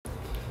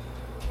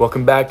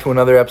Welcome back to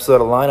another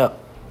episode of Lineup.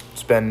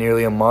 It's been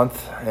nearly a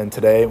month, and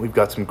today we've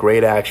got some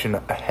great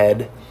action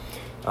ahead.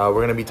 We're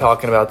going to be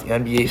talking about the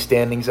NBA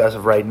standings as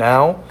of right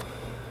now,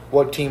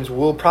 what teams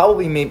will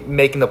probably be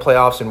making the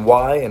playoffs and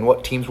why, and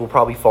what teams will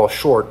probably fall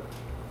short,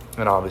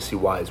 and obviously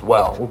why as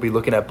well. We'll be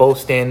looking at both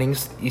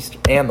standings, the East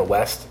and the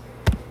West,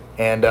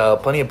 and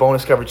plenty of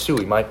bonus coverage too.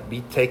 We might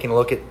be taking a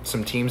look at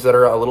some teams that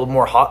are a little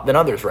more hot than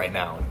others right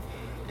now,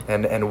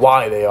 and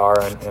why they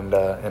are, and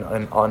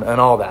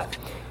all that.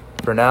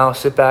 For now,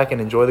 sit back and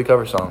enjoy the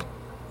cover song.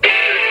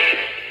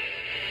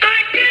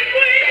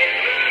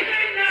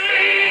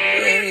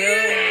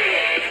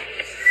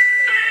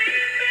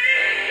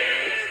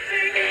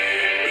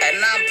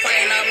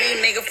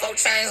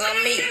 Chains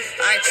on me.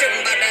 I ain't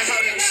tripping about that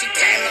hoe nigga. She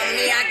came on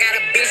me. I got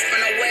a bitch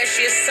from the west.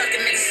 She a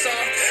sucking nigga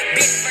soft.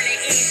 Bitch from the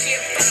east. She a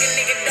fucking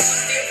nigga dog.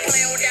 Still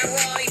playing with that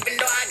raw. Even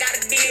though I got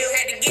a deal.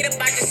 Had to get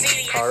up out the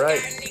city. All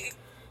right.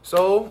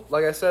 So,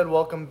 like I said,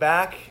 welcome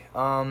back.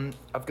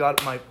 I've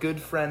got my good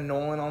friend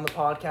Nolan on the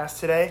podcast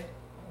today.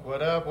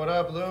 What up,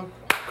 Luke?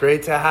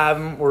 Great to have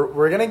him.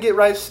 We're gonna get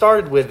right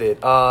started with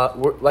it.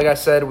 Like I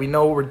said, we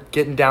know we're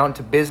getting down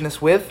to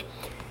business with.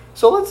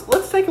 So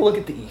let's take a look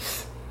at the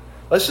East.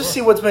 Let's just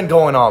see what's been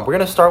going on. We're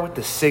going to start with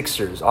the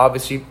Sixers.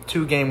 Obviously,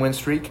 2-game win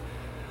streak.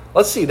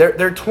 Let's see. They're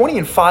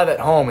 20-5 at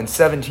home and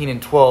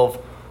 17-12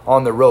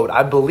 on the road.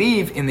 I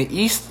believe in the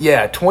East,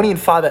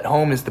 20-5 at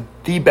home is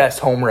the best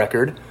home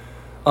record.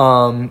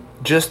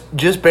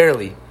 Just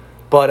barely.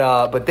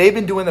 But they've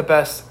been doing the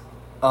best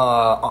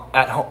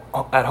at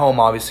home,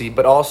 obviously,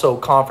 but also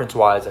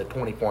conference-wise at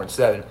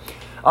 24-7.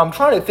 I'm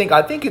trying to think.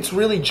 I think it's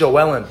really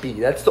Joel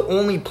Embiid. That's the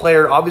only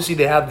player. Obviously,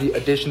 they have the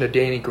addition of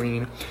Danny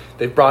Green.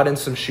 They've brought in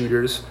some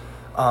shooters.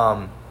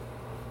 Clearly,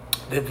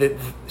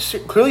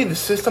 the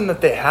system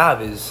that they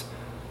have is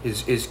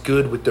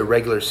good with the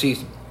regular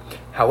season.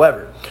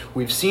 However,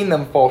 we've seen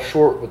them fall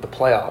short with the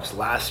playoffs.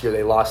 Last year,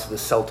 they lost to the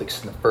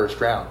Celtics in the first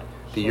round.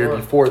 The year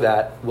before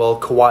that,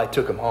 Kawhi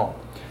took them home.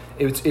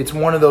 It's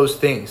one of those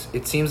things.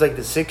 It seems like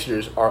the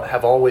Sixers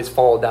have always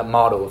followed that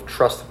motto of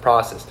trust the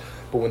process.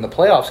 But when the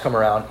playoffs come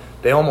around,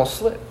 they almost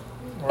slip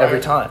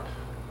every time.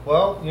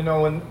 Well,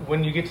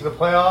 when you get to the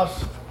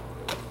playoffs,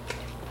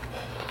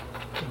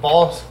 the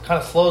ball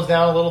kind of slows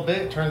down a little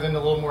bit, turns into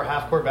a little more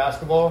half-court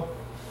basketball,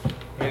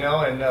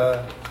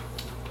 and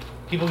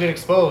people get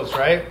exposed,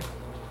 right?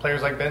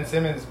 Players like Ben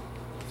Simmons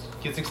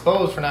gets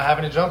exposed for not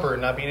having a jumper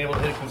and not being able to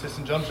hit a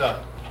consistent jump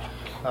shot.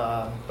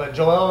 But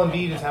Joel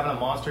Embiid is having a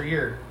monster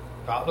year,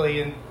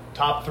 probably in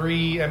top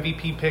 3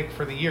 MVP pick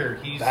for the year.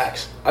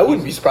 Facts. I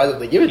wouldn't be surprised if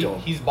they give it to him.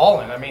 He's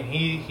balling. I mean,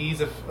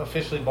 he's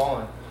officially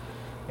balling.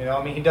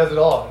 He does it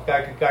all.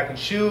 Guy can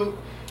shoot.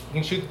 He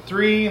can shoot the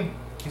 3.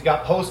 He's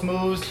got post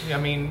moves. I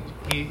mean,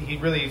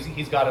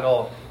 he's got it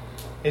all.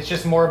 It's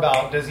just more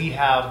about, does he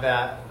have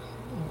that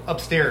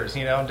upstairs?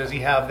 Does he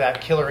have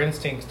that killer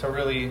instinct to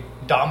really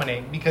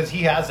dominate? Because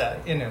he has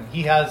that in him.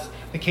 He has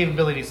the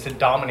capabilities to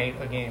dominate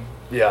a game.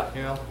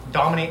 Yeah.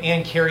 Dominate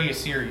and carry a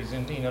series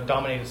and,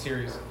 dominate a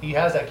series. He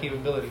has that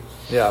capability.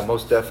 Yeah,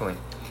 most definitely.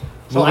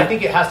 So I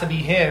think it has to be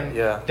him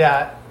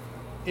that,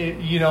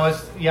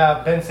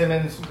 Ben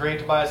Simmons, great.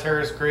 Tobias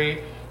Harris,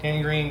 great.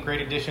 Danny Green,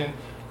 great addition.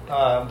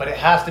 But it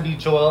has to be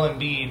Joel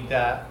Embiid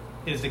that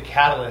is the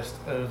catalyst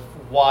of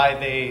why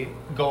they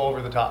go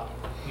over the top.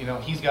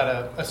 He's got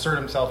to assert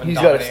himself and he's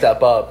dominate. got to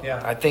step up.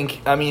 Yeah.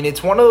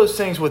 It's one of those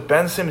things with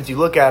Ben Simmons. You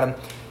look at him,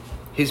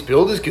 his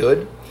build is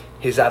good.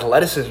 His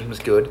athleticism is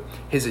good.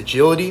 His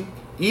agility,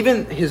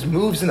 even his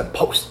moves in the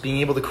post, being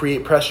able to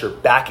create pressure,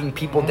 backing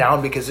people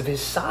down because of his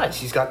size.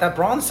 He's got that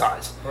Braun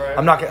size. Right.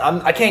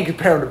 I can't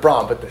compare him to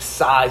Braun, but the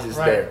size is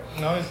there.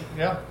 No,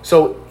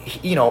 So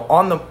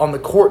on the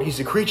court, he's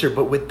a creature,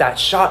 but with that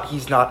shot,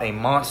 he's not a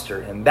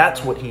monster, and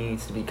that's what he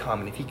needs to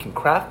become. And if he can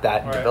craft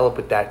that and develop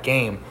with that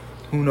game,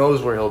 who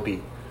knows where he'll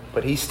be?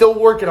 But he's still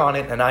working on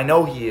it, and I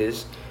know he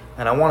is,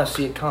 and I want to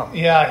see it come.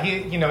 Yeah,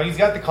 he's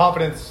got the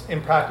confidence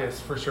in practice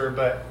for sure,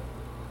 but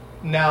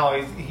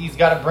now he's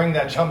got to bring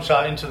that jump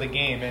shot into the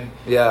game, and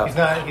he's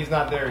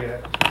not there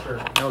yet. Sure.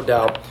 No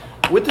doubt.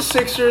 With the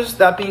Sixers,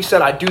 that being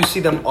said, I do see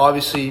them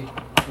obviously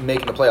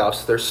making the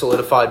playoffs. They're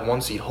solidified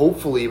 1 seed,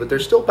 hopefully, but they're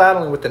still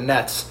battling with the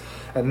Nets,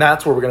 and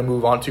that's where we're going to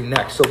move on to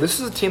next. So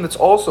this is a team that's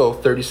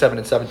also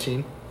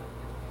 37-17,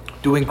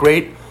 doing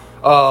great.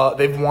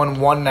 They've won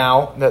 1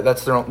 now.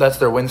 That's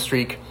their win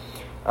streak.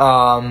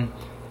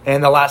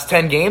 And the last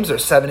 10 games, they're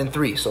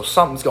 7-3, so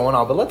something's going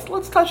on. But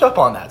let's touch up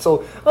on that.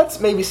 So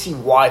let's maybe see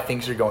why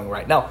things are going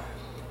right now.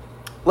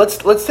 Let's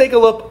take a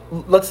look.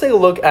 Let's take a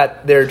look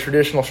at their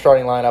traditional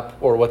starting lineup,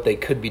 or what they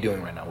could be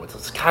doing right now.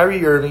 It's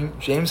Kyrie Irving,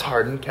 James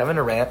Harden, Kevin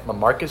Durant,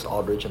 LaMarcus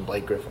Aldridge, and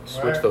Blake Griffin.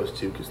 Switch those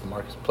two because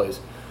LaMarcus plays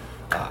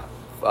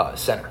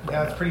center.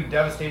 Yeah, it's a pretty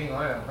devastating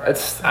lineup.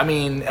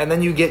 Right? And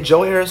then you get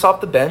Joe Harris off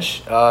the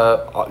bench.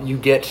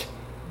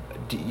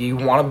 You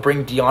want to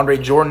bring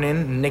DeAndre Jordan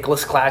in,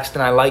 Nicholas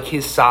Claxton. I like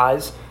his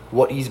size,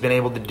 what he's been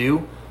able to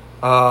do.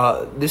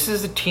 This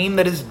is a team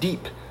that is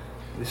deep.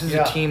 This is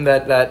a team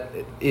that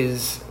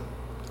is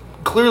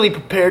clearly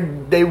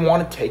prepared. They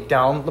want to take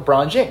down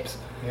LeBron James.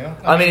 Yeah,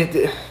 I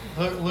mean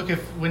look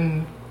if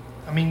when,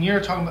 I mean, you're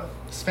talking about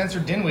Spencer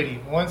Dinwiddie.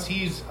 Once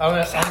he's,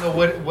 I don't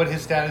know what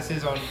his status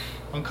is on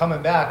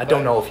coming back. I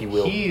don't know if he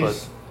will.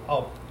 He's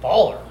a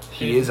baller.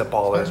 He is a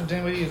baller. Spencer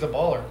Dinwiddie is a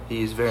baller.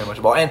 He is very much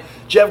a baller. And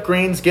Jeff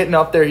Green's getting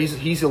up there.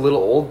 He's a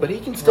little old, but he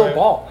can still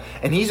ball.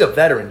 And he's a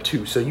veteran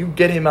too. So you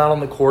get him out on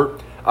the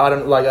court.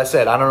 Like I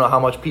said, I don't know how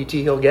much PT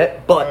he'll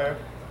get, but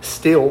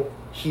still,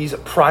 he's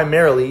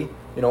primarily,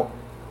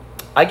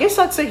 I guess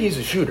I'd say he's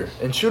a shooter.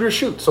 And shooters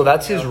shoot. So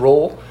that's his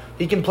role.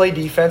 He can play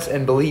defense,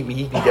 and believe me,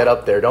 he can get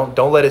up there.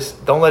 Don't let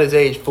his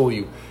age fool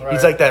you. Right.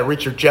 He's like that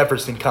Richard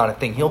Jefferson kind of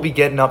thing. He'll be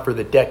getting up for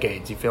the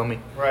decades. You feel me?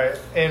 Right.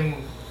 And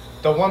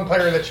the one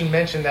player that you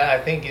mentioned that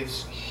I think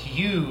is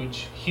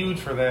huge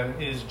for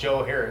them is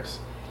Joe Harris.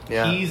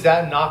 Yeah. He's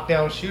that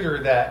knockdown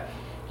shooter that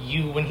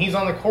when he's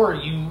on the court,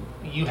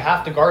 you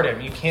have to guard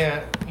him. You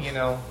can't,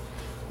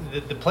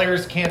 the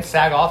players can't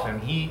sag off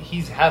him. He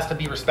has to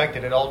be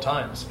respected at all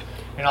times.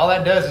 And all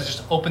that does is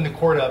just open the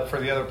court up for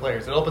the other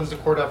players. It opens the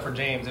court up for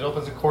James. It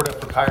opens the court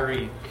up for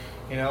Kyrie.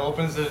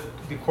 Opens the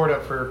court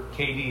up for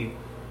KD.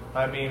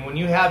 I mean, when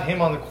you have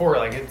him on the court,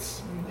 like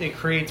it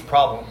creates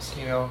problems.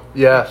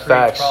 Yeah,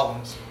 facts.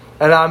 Problems.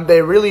 And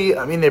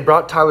they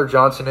brought Tyler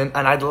Johnson in,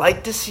 and I'd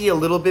like to see a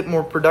little bit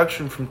more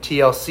production from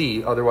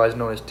TLC, otherwise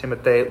known as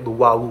Timothé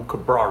Luwawu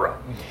Cabrera.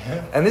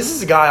 Yeah. And this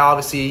is a guy,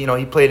 obviously,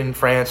 he played in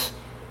France.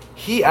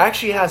 He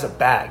actually has a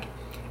bag.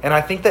 And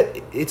I think that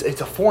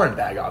it's a foreign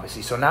bag,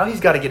 obviously. So now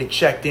he's got to get it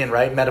checked in,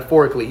 right?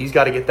 Metaphorically, he's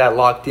got to get that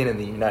locked in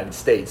the United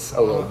States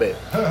a little bit.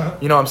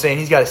 You know what I'm saying?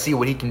 He's got to see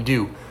what he can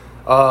do.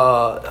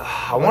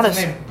 What's his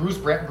name? Bruce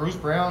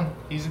Brown.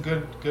 He's a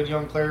good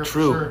young player.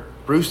 True.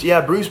 For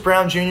sure. Bruce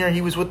Brown Jr.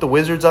 He was with the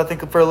Wizards, I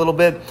think, for a little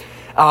bit.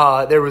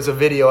 There was a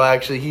video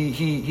actually.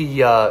 He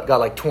got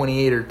like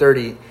 28 or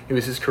 30. It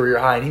was his career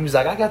high, and he was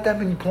like, "I got that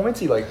many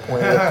points." He like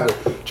pointed up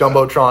to the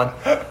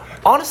jumbotron.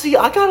 Honestly,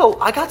 I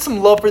got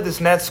some love for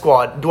this Nets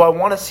squad. Do I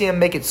want to see him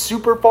make it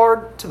super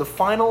far to the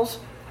finals?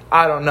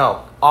 I don't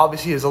know.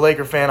 Obviously, as a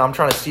Laker fan, I'm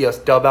trying to see us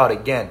dub out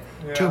again.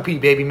 Yeah.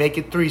 2P, baby. Make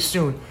it 3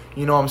 soon.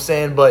 You know what I'm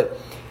saying? But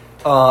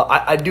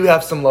I do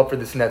have some love for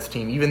this Nets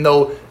team, even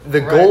though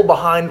the goal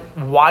behind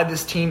why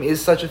this team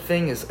is such a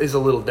thing is a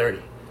little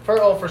dirty.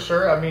 For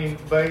sure. I mean,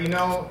 but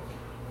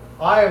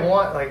I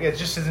want, it's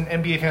just as an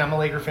NBA fan, I'm a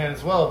Laker fan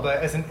as well, but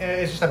as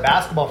just a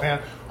basketball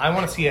fan, I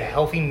want to see a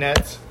healthy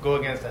Nets go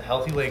against a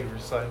healthy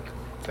Lakers.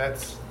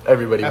 That's what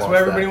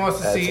everybody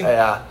wants to see.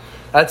 Yeah,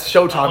 that's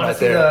showtime right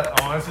there.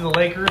 I want to see the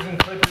Lakers and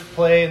Clippers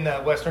play in the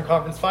Western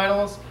Conference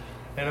Finals,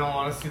 and I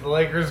want to see the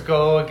Lakers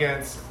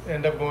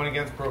end up going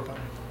against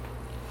Brooklyn,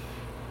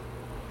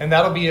 and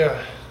that'll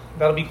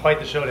be quite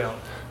the showdown.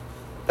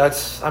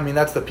 That's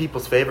the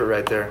people's favorite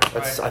right there.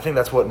 I think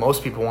that's what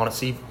most people want to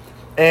see.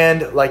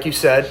 And like you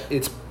said,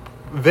 it's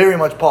very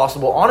much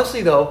possible.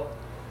 Honestly, though,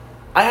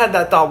 I had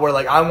that thought where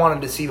I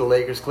wanted to see the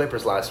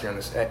Lakers-Clippers last year in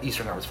this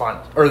Eastern Conference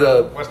Finals. Or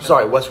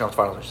Western Conference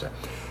Finals, I should say.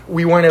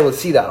 We weren't able to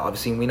see that,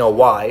 obviously, and we know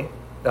why.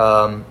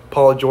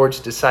 Paul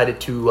George decided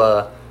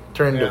to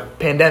turn into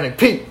Pandemic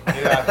Pete.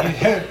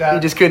 Yeah, he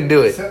just couldn't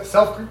do it.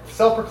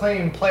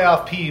 Self-proclaimed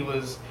playoff P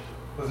was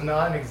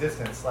not in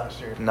existence last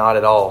year. Not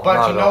at all.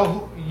 But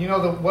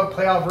what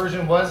playoff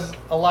version was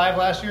alive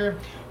last year?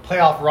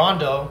 Playoff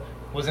Rondo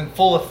was in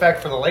full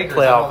effect for the Lakers.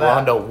 Playoff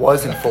Rondo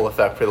was in full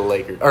effect for the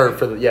Lakers, or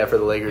for the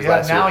Lakers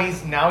last year.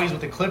 Now he's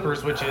with the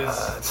Clippers, which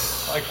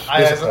is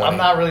I'm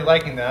not really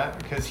liking that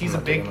because he's a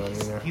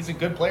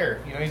good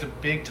player. He's a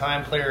big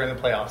time player in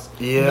the playoffs.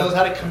 Yeah. He knows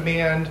how to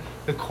command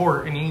the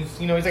court, and he's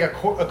like a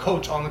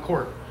coach on the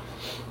court.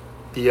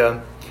 Yeah,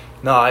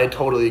 no, I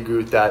totally agree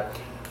with that.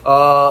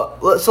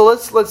 So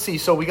let's see.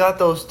 So we got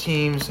those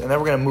teams, and then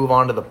we're gonna move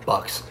on to the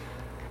Bucks.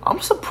 I'm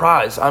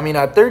surprised. I mean,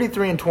 at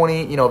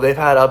 33-20, they've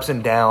had ups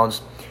and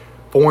downs,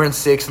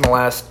 4-6 in the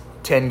last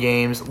 10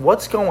 games.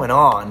 What's going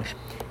on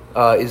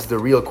is the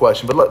real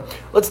question. But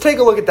let's take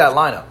a look at that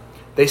lineup.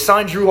 They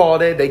signed Drew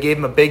Holiday. They gave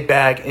him a big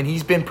bag, and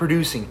he's been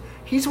producing.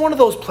 He's one of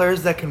those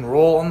players that can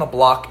roll on the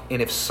block,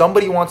 and if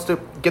somebody wants to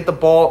get the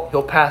ball,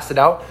 he'll pass it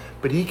out.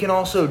 But he can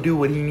also do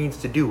what he needs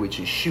to do, which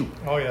is shoot.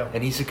 Oh, yeah.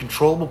 And he's a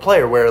controllable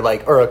player, or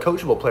a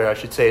coachable player, I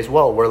should say, as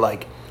well, where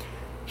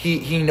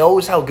he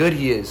knows how good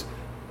he is.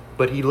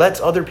 But he lets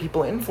other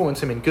people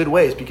influence him in good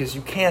ways because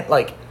you can't,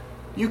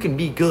 you can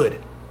be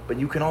good, but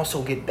you can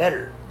also get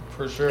better.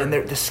 For sure. And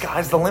the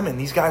sky's the limit.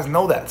 These guys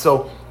know that.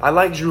 So I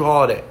like Drew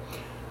Holiday.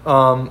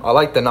 I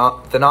like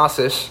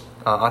Thanasis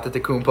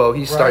Antetokounmpo.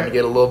 He's starting to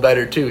get a little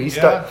better, too. He's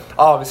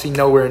obviously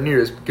nowhere near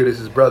as good as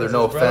his brother.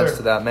 No offense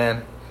to that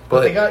man.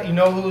 But they got,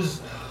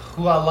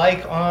 who I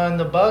like on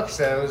the Bucks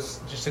that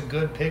was just a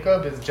good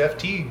pickup is Jeff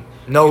Teague.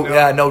 No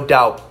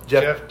doubt.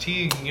 Jeff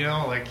Teague,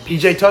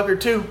 PJ Tucker,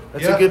 too.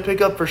 That's a good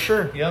pickup for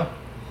sure. Yeah.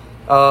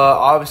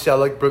 Obviously, I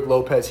like Brook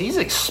Lopez. He's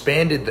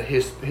expanded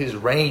his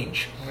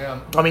range. Yeah.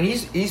 I mean,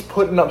 he's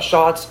putting up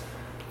shots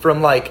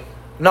from,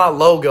 not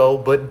logo,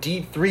 but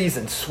deep threes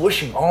and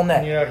swishing all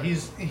net. Yeah,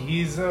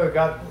 he's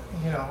got,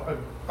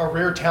 a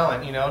rare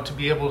talent, to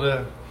be able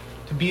to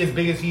to be as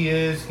big as he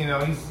is,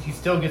 he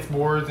still gets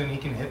boards and he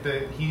can hit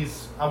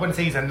I wouldn't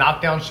say he's a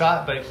knockdown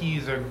shot, but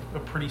he's a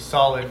pretty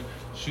solid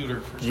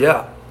shooter for sure.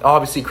 Yeah.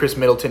 Obviously, Chris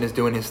Middleton is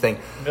doing his thing.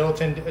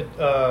 Middleton,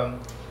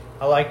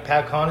 I like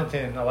Pat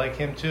Connaughton. I like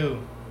him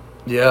too.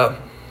 Yeah.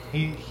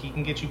 He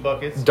can get you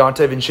buckets.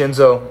 Dante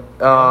Vincenzo,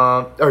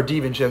 or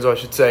DiVincenzo, I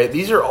should say.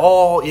 These are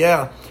all,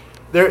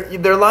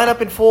 they're lined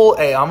up in full.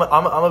 Hey, I'm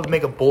gonna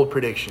make a bold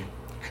prediction.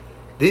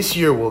 This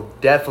year will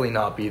definitely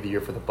not be the year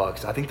for the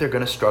Bucks. I think they're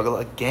gonna struggle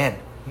again.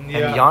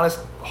 Yeah. And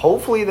Giannis,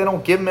 hopefully they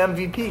don't give him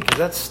MVP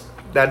because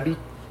that'd be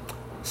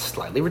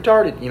slightly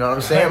retarded. You know what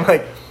I'm saying?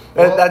 Like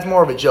that's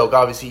more of a joke.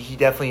 Obviously,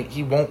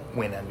 he won't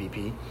win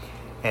MVP,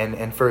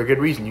 and for a good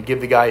reason. You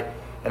give the guy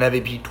an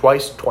MVP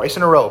twice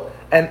in a row.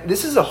 And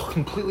this is a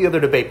completely other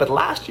debate. But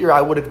last year,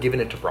 I would have given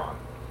it to Bron.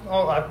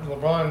 Oh,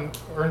 LeBron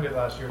earned it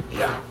last year.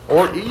 Yeah.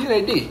 Or even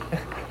AD.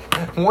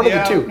 One of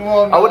the two.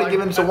 Well, no, I would have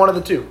given him to one of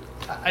the two.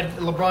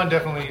 LeBron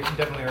definitely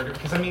earned it.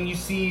 Because,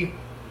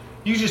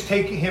 you just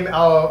take him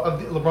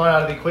LeBron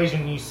out of the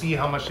equation and you see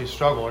how much they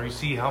struggle. Or you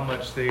see how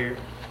much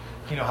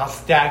how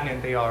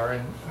stagnant they are.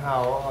 And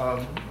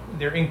how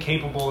they're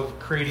incapable of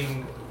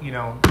creating,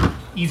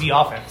 easy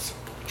offense.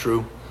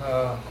 True.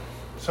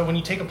 So when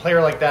you take a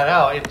player like that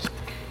out,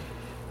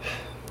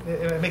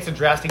 it makes a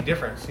drastic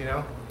difference,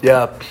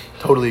 Yeah,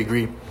 totally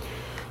agree.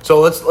 So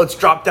let's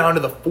drop down to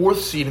the 4th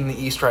seed in the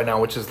East right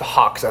now, which is the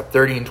Hawks at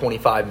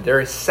 30-25.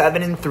 They're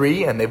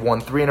 7-3, and they've won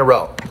 3 in a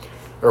row,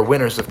 or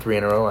winners of 3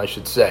 in a row, I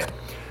should say.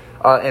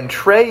 And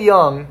Trae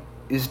Young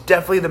is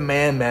definitely the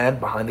man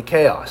behind the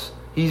chaos.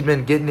 He's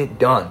been getting it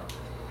done.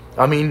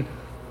 And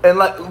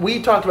like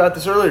we talked about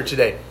this earlier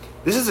today.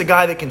 This is a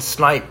guy that can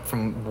snipe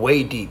from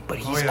way deep, but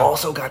he's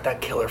also got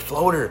that killer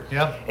floater.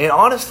 Yeah. And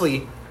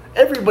honestly,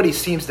 everybody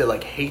seems to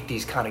hate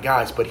these kind of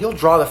guys, but he'll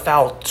draw the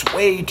foul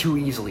way too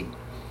easily.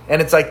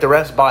 And it's like the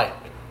refs buy it.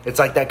 It's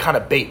like that kind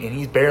of bait, and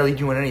he's barely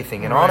doing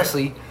anything. And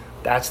honestly,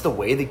 that's the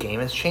way the game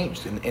has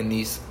changed in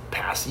these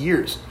past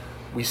years.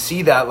 We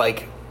see that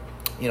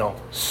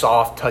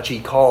soft, touchy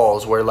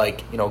calls where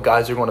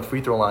guys are going to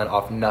free throw line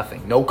off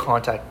nothing. No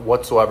contact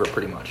whatsoever,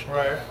 pretty much.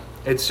 Right.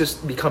 It's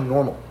just become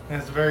normal.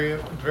 And it's very,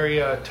 very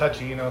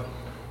touchy,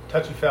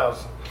 touchy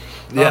fouls.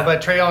 Yeah.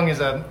 But Trae Young is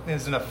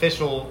an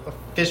official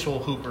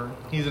hooper.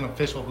 He's an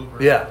official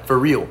hooper. Yeah, for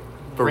real.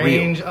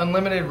 Range,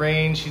 unlimited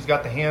range. He's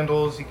got the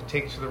handles. He can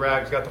take it to the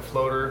rack. He's got the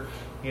floater.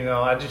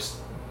 I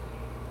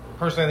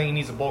personally think he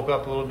needs to bulk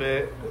up a little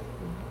bit,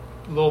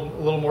 a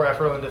little more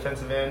effort on the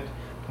defensive end,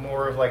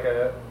 more of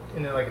a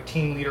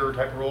team leader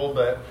type role.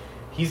 But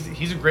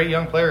he's a great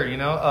young player.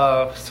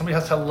 Somebody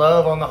else I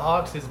love on the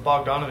Hawks is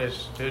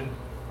Bogdanovich, dude.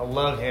 I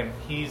love him.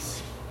 He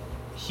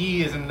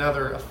is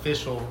another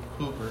official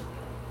hooper.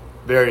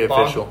 Very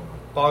official.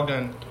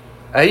 Bogdan.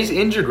 He's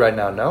injured right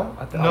now, no?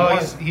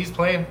 He's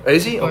playing.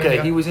 Is he? He's playing, okay,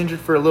 yeah. He was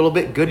injured for a little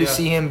bit. Good to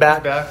see him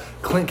back.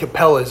 Clint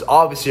Capella is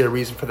obviously a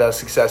reason for that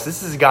success.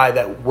 This is a guy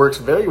that works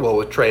very well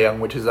with Trae Young,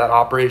 which is that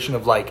operation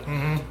of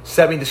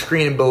setting the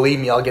screen and believe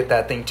me, I'll get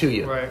that thing to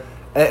you. Right.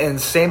 And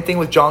same thing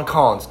with John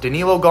Collins.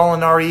 Danilo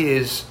Gallinari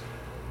is...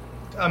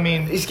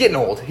 he's getting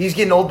old. He's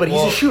getting old, but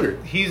he's a shooter.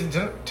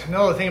 To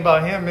know the thing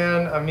about him,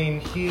 man,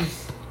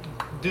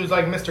 dude's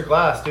like Mr.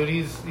 Glass, dude.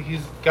 He's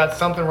got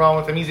something wrong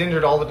with him. He's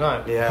injured all the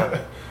time.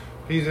 Yeah.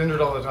 He's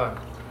injured all the time.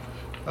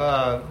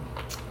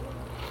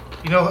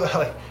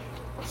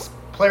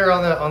 Player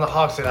on the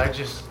Hawks that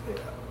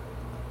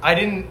I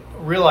didn't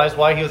realize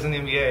why he was in the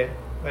NBA.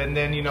 And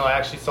then, I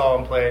actually saw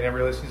him play and I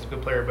realized he's a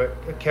good player.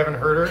 But Kevin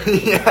Huerter,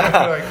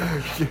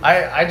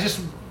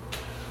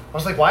 I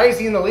was like, why is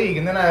he in the league?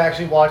 And then I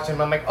actually watched him.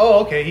 I'm like,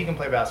 oh, okay, he can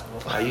play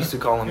basketball. I used to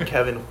call him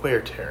Kevin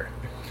Huerter.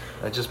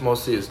 That's just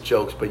mostly his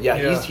jokes. But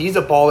he's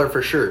a baller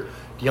for sure.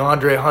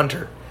 DeAndre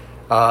Hunter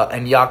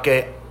and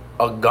Yake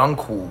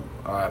Agunku.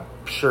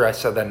 Sure, I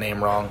said that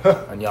name wrong.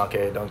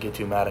 Anyake, don't get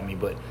too mad at me,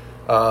 but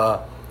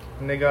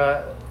and they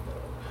got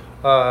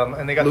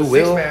the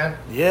Will. 6-man.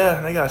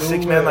 Yeah, they got a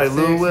 6-man like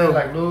Lou Will.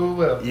 Like Lou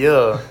Will.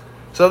 Yeah.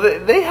 So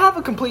they have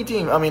a complete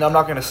team. I'm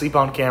not going to sleep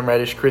on Cam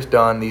Reddish, Chris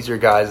Dunn. These are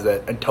guys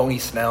and Tony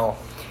Snell.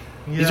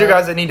 Yeah. These are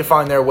guys that need to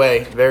find their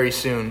way very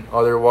soon.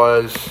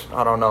 Otherwise,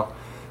 I don't know.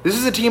 This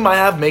is a team I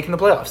have making the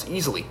playoffs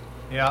easily.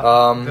 Yeah.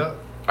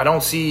 I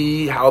don't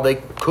see how they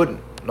couldn't.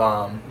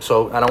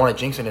 So I don't want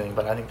to jinx anything,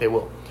 but I think they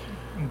will.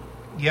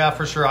 Yeah,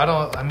 for sure. I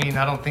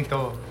don't think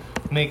they'll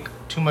make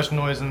too much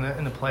noise in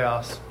the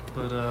playoffs.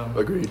 But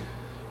agreed.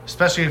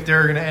 Especially if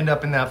they're going to end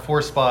up in that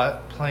 4th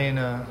spot playing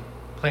the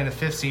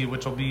 5th seed,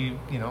 which will be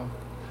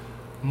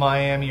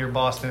Miami or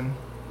Boston.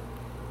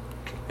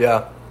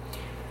 Yeah.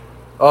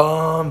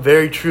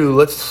 Very true.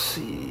 Let's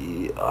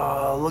see.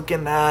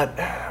 Looking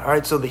at all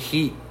right. So the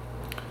Heat.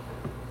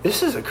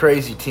 This is a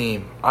crazy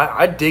team.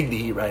 I dig the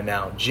Heat right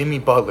now. Jimmy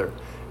Butler,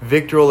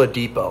 Victor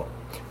Oladipo.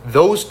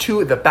 Those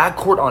two, the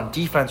backcourt on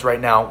defense right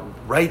now,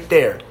 right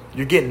there.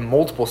 You're getting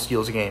multiple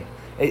steals a game.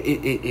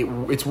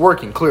 It's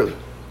working, clearly.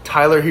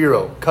 Tyler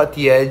Hero, cut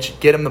the edge,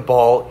 get him the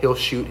ball. He'll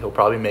shoot. He'll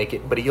probably make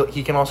it, but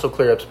he can also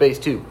clear up space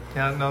too.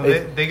 Yeah, no,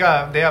 they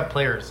have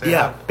players.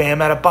 Bam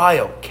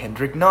Adebayo,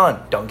 Kendrick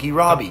Nunn, Dungy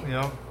Robbie,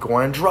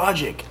 Goran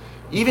Dragic,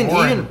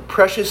 even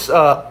Precious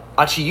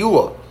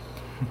Achiuwa,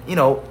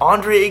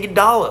 Andre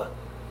Iguodala,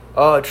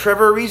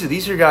 Trevor Ariza.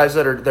 These are guys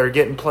that are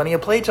getting plenty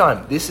of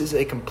playtime. This is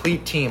a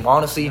complete team.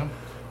 Honestly,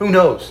 who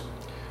knows?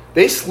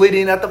 They slid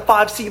in at the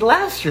 5 seed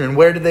last year, and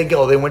where did they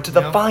go? They went to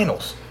the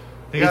finals.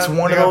 It's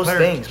one of those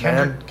things,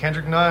 man.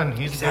 Kendrick Nunn.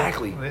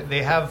 Exactly.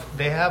 They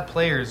have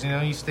players.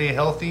 You stay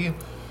healthy,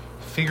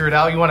 figure it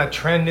out. You want to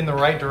trend in the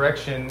right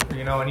direction,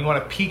 and you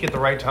want to peak at the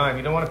right time.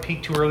 You don't want to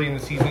peak too early in the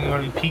season. You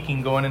want to be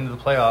peaking going into the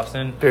playoffs.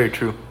 And very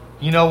true.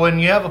 When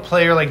you have a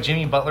player like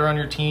Jimmy Butler on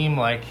your team,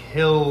 like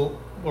he'll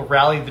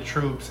rally the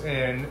troops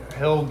and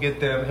he'll get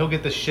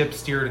the ship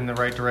steered in the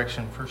right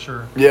direction for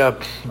sure. Yeah,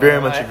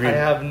 very much agree. I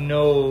have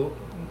no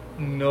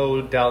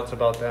doubts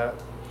about that.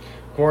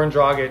 Goran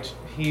Dragic.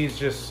 He's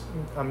just,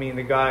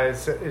 the guy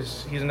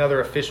he's another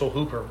official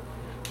hooper.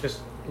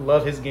 Just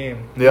love his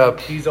game. Yeah.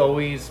 He's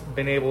always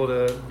been able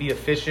to be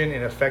efficient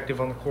and effective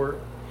on the court.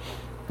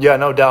 Yeah,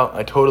 no doubt.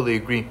 I totally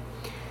agree.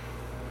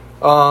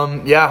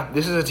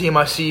 This is a team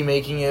I see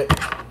making it.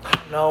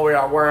 No, where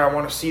I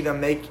want to see them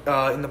make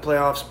in the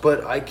playoffs,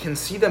 but I can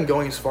see them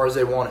going as far as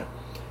they want it.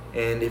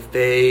 And if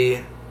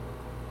they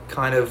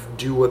kind of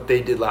do what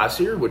they did last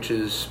year, which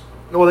is...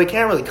 Well, they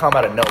can't really come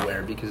out of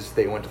nowhere because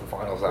they went to the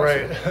finals last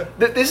year.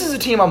 This is a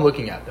team I'm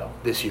looking at, though,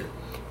 this year.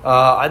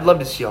 I'd love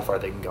to see how far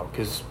they can go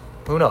because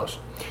who knows.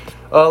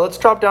 Let's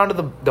drop down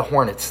to the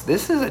Hornets.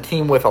 This is a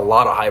team with a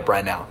lot of hype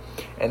right now.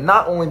 And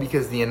not only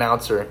because the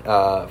announcer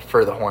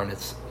for the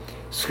Hornets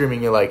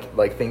screaming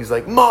like things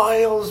like,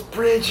 Miles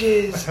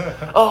Bridges,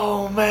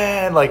 oh,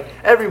 man. Like,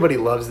 everybody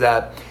loves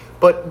that.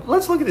 But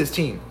let's look at this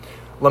team.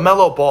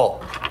 LaMelo Ball,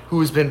 who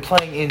has been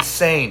playing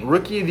insane.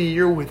 Rookie of the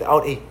Year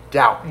without a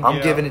doubt.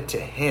 I'm giving it to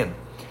him.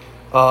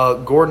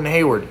 Gordon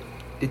Hayward,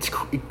 it's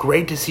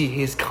great to see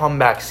his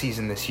comeback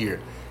season this year.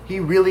 He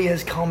really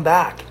has come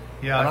back.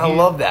 Yeah, and I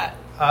love that.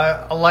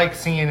 I like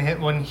seeing him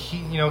when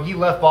he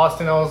left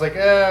Boston. I was like,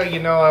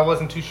 I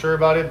wasn't too sure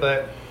about it,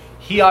 but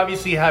he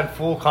obviously had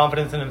full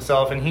confidence in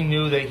himself, and he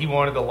knew that he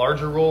wanted the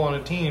larger role on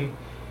a team.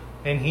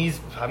 And he's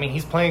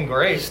playing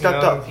great. He's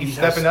stepped up. He's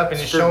stepping up and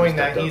is showing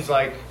that he's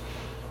like.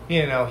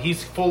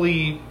 He's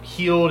fully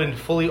healed and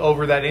fully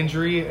over that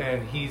injury,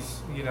 and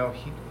he's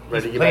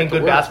playing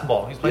good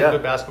basketball. He's playing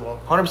good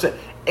basketball. 100%.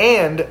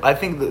 And I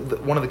think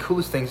one of the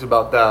coolest things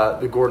about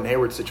the Gordon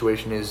Hayward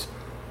situation is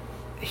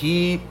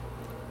he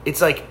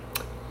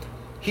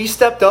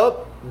stepped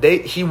up.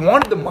 He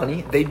wanted the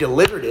money. They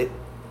delivered it.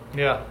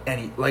 Yeah. And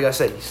he, like I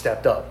said, he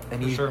stepped up,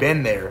 and he's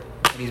been there.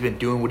 And he's been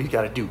doing what he's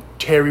got to do.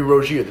 Terry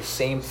Rozier, the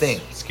same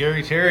thing.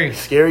 Scary Terry.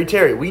 Scary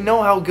Terry. We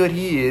know how good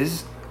he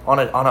is. On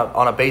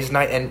a base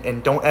night,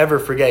 and don't ever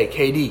forget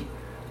KD.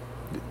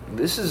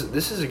 This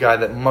is a guy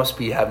that must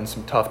be having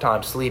some tough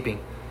time sleeping.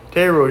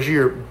 Terry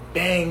Rozier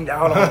banged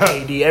out on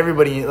KD.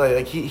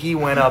 Everybody he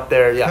went up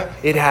there. Yeah,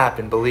 it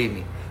happened. Believe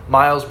me.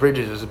 Miles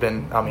Bridges has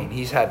been.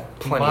 He's had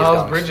plenty. Miles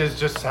of dunks. Bridges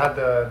just had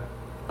the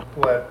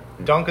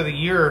dunk of the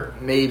year.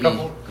 Maybe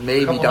dunk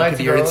of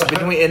the year.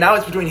 And now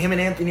it's between him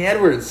and Anthony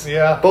Edwards.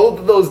 Yeah, both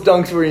of those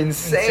dunks were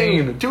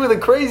insane. Two of the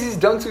craziest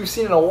dunks we've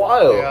seen in a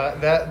while. Yeah,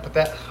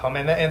 that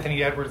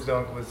Anthony Edwards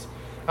dunk was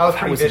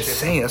pretty vicious.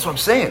 Insane. That's what I'm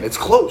saying. It's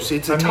close.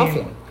 It's a tough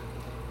one.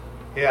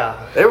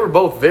 Yeah, they were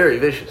both very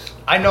vicious.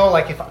 I know.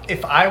 Like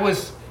if I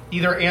was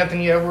either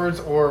Anthony Edwards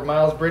or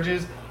Miles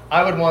Bridges,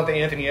 I would want the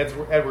Anthony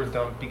Edwards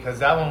dunk because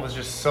that one was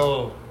just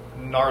so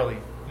gnarly,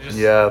 just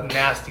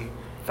nasty.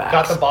 Facts.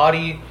 Got the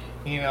body.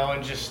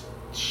 And just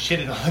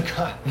shitted on the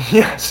guy.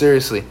 Yeah,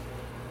 seriously.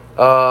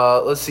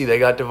 Let's see. They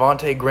got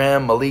Devontae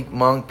Graham, Malik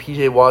Monk,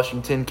 P.J.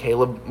 Washington,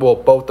 Caleb. Well,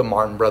 both the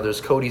Martin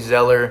brothers, Cody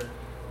Zeller.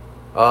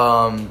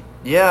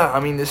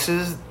 This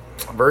is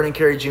Vernon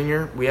Carey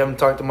Jr. We haven't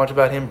talked much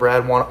about him.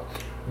 Brad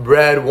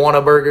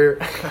Wannaberger.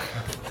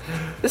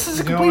 This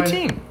is a complete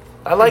team.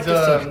 I like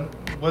this team.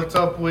 What's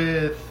up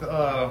with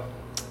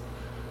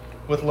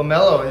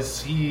LaMelo?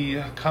 Is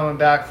he coming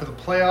back for the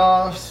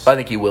playoffs? I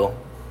think he will.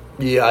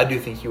 Yeah, I do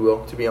think he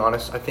will, to be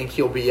honest. I think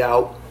he'll be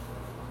out.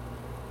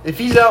 If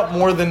he's out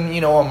more than,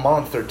 a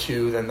month or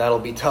two, then that'll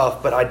be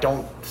tough. But I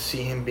don't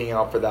see him being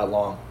out for that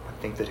long. I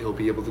think that he'll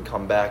be able to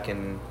come back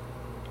and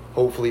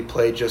hopefully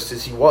play just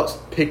as he was.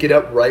 Pick it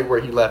up right where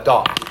he left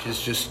off, which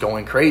is just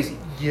going crazy.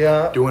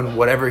 Yeah. Doing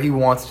whatever he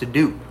wants to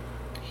do.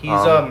 He's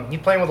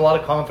playing with a lot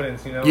of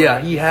confidence,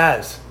 Yeah, he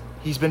has.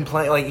 He's been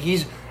playing,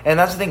 and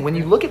that's the thing. When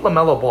you look at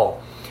LaMelo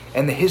Ball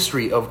and the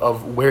history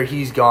of where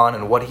he's gone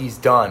and what he's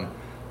done,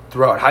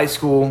 throughout high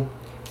school,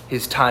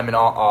 his time in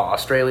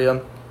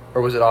Australia,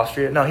 or was it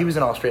Austria? No, he was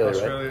in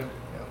Australia, right?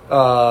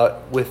 Yeah.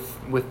 With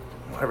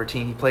whatever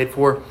team he played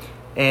for,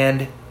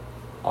 and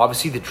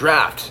obviously the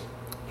draft,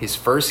 his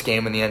first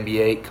game in the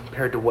NBA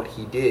compared to what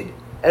he did.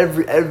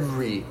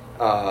 Every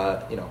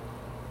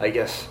I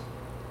guess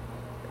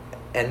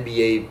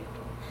NBA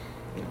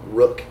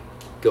rook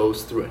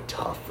goes through a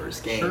tough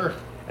first game. Sure.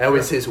 That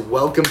was his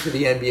welcome to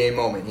the NBA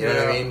moment. You know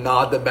what I mean?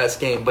 Not the best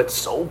game. But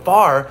so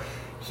far,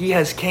 he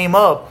has came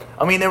up.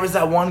 I mean, there was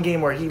that one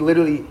game where he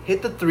literally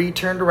hit the three,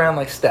 turned around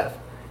like Steph.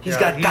 He's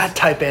got that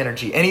type of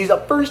energy. And he's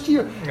a first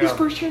year. Yeah. He's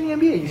first year in the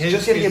NBA. He's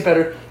just going to get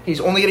better.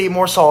 He's only going to get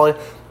more solid.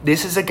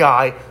 This is a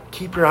guy,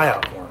 keep your eye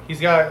out for him. He's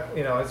got,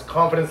 his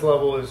confidence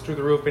level is through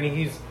the roof, and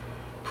he's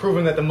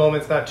proven that the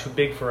moment's not too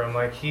big for him.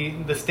 Like,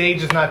 the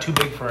stage is not too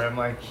big for him.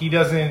 Like, he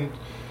doesn't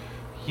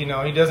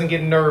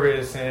get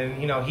nervous, and,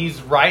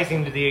 he's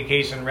rising to the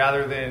occasion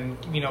rather than,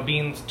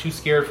 being too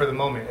scared for the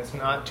moment. It's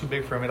not too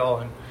big for him at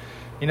all.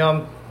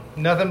 And,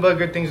 nothing but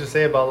good things to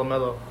say about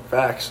LaMelo.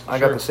 Facts. I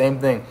got the same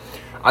thing.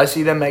 I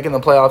see them making the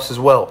playoffs as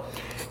well.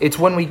 It's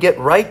when we get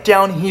right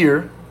down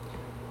here.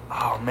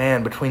 Oh,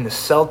 man, between the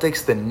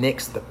Celtics, the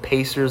Knicks, the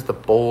Pacers, the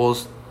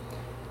Bulls,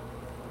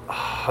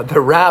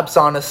 the Raps,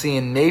 honestly,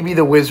 and maybe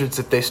the Wizards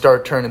if they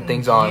start turning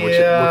things on, which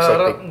it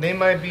looks like they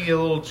might be a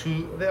little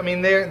too. I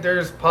mean,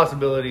 there's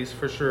possibilities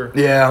for sure.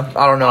 Yeah,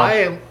 I don't know.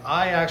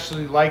 I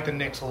actually like the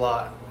Knicks a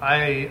lot.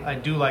 I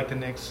do like the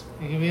Knicks.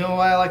 You know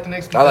why I like the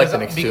Knicks? I like the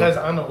Knicks too. Because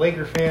I'm a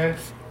Laker fan,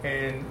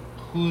 and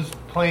who's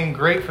playing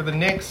great for the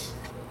Knicks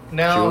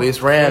now?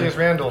 Julius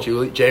Randle.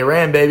 J.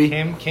 Rand, baby.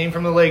 Came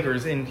from the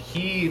Lakers, and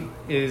he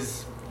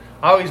is.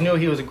 I always knew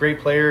he was a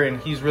great player,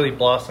 and he's really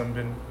blossomed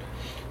and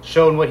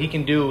shown what he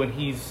can do when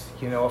he's,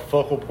 a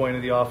focal point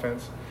of the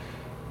offense.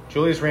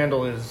 Julius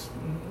Randle is,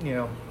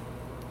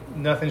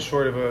 nothing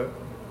short of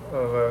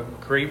a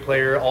great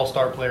player,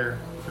 all-star player.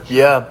 For sure.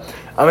 Yeah.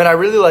 I mean, I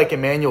really like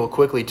Emmanuel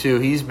quickly, too.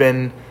 He's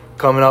been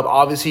coming up.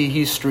 Obviously,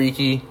 he's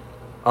streaky.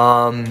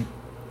 I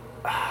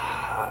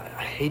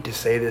hate to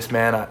say this,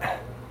 man.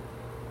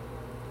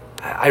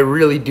 I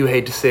really do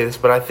hate to say this,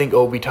 but I think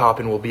Obi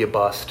Toppin will be a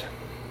bust.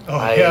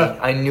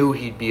 I knew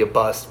he'd be a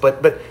bust.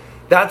 But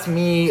that's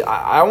me.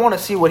 I want to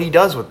see what he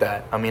does with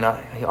that. I mean,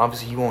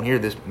 obviously he won't hear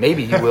this.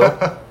 Maybe he will.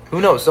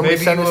 Who knows? Somebody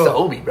send this to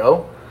Obi,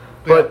 bro.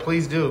 But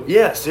please do.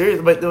 Yeah,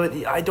 seriously. But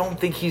I don't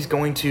think he's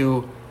going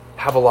to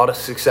have a lot of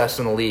success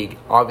in the league.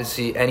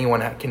 Obviously,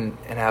 anyone can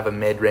have a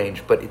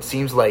mid-range. But it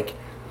seems like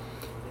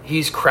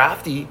he's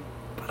crafty,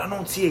 but I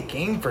don't see a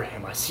game for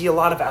him. I see a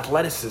lot of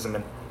athleticism,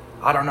 and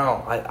I don't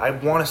know. I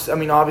want to – I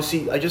mean,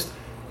 obviously, it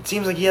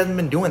seems like he hasn't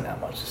been doing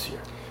that much this year.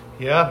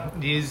 Yeah,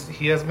 he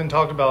hasn't been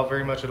talked about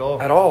very much at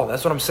all. At all.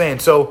 That's what I'm saying.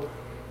 So,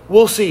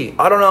 we'll see.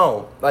 I don't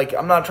know. Like,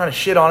 I'm not trying to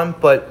shit on him,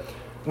 but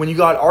when you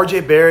got R.J.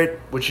 Barrett,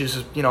 which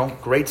is,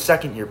 great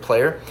second-year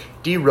player,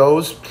 D.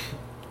 Rose,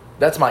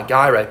 that's my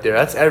guy right there.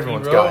 That's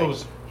everyone's guy.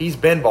 He's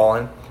been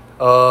balling.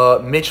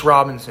 Mitch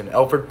Robinson,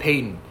 Elfrid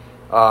Payton,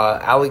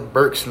 Alec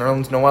Burks,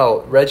 Nerlens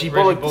Noel, Reggie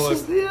Bullock.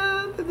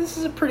 This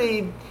is a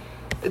pretty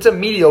 – it's a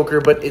mediocre,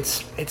 but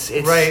it's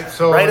right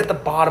at the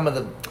bottom of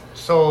the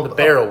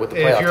barrel with the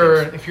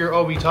playoff if you're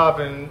Obi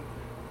Toppin,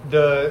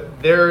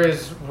 there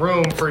is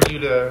room for you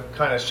to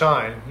kind of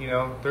shine.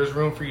 There's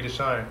room for you to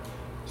shine.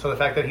 So the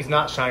fact that he's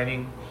not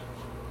shining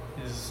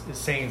is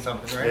saying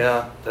something, right?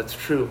 Yeah, that's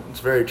true.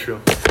 It's very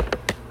true.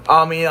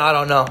 I mean, I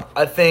don't know.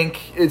 I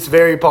think it's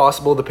very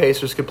possible the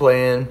Pacers could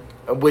play in,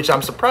 which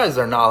I'm surprised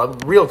they're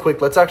not. Real quick,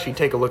 let's actually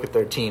take a look at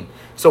their team.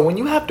 So when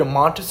you have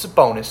Domantas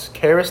Sabonis,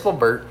 Karis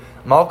LeVert,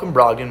 Malcolm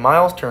Brogdon,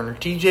 Miles Turner,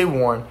 T.J.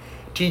 Warren,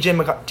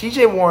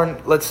 T.J. Warren,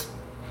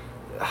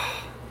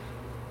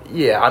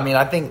 yeah, I mean,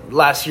 I think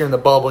last year in the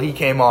bubble he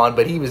came on,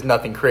 but he was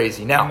nothing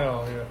crazy.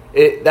 Now,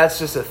 that's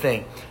just a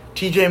thing.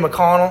 T.J.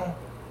 McConnell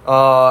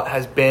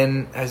has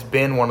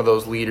been one of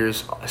those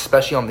leaders,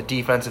 especially on the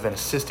defensive and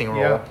assisting role.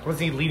 Yeah,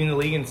 wasn't he leading the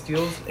league in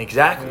steals?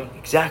 Exactly.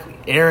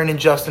 Aaron and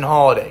Justin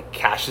Holiday,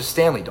 Cassius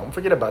Stanley, don't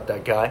forget about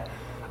that guy.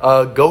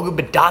 Goga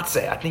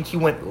Bitadze, I think he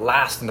went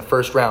last in the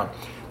first round.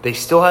 They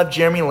still have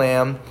Jeremy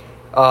Lamb.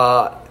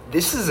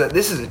 This is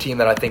a team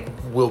that I think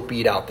will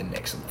beat out the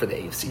Knicks for the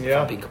AFC, if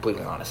I'm being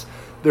completely honest.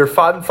 They're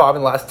 5-5 in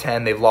the last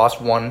 10. They've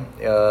lost one.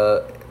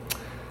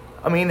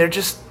 I mean, they're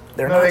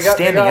not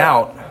standing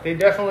out. They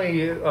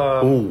definitely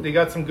they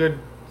got some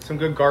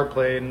good guard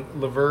play in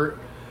LeVert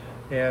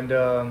and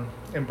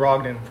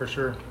Brogdon for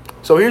sure.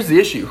 So here's the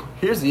issue.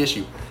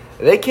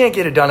 They can't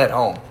get it done at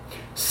home.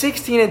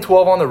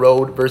 16-12 on the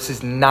road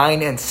versus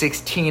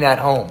 9-16 at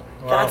home.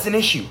 Wow. That's an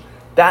issue.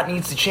 That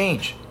needs to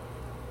change.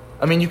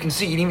 I mean, you can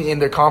see even in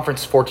their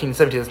conference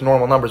 14-17, that's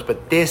normal numbers,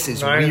 but this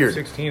is weird.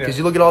 Because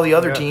you look at all the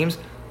other teams,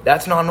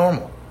 that's not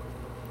normal.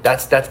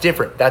 That's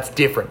different. That's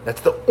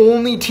the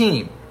only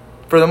team,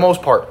 for the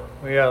most part.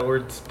 Yeah, where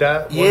it's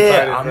that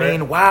one-sided. Yeah, I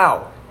mean,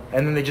 wow.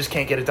 And then they just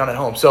can't get it done at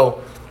home.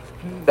 So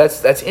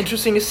that's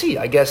interesting to see.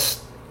 I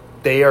guess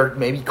they are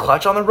maybe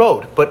clutch on the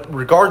road. But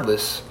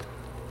regardless,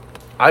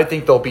 I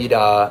think they'll beat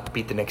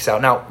the Knicks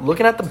out. Now,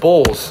 looking at the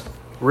Bulls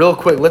real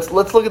quick. Let's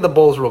look at the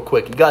Bulls real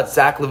quick. You got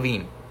Zach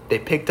LaVine. They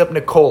picked up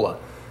Nikola.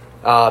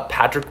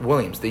 Patrick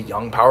Williams, the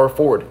young power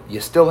forward. You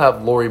still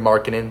have Lauri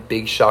Markkanen,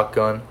 big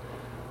shotgun.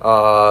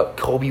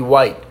 Kobe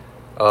White.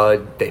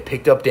 They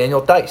picked up Daniel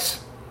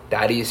Theis.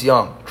 Thaddeus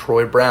Young.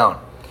 Troy Brown.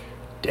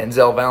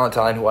 Denzel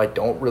Valentine, who I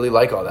don't really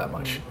like all that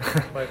much.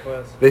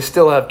 Likewise. They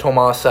still have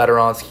Tomas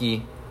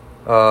Satoransky,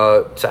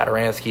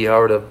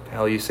 however the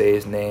hell you say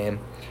his name.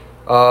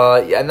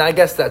 Yeah, and I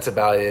guess that's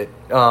about it.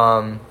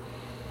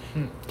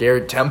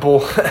 Garrett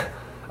Temple.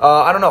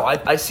 I don't know.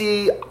 I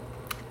see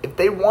if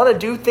they want to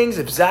do things,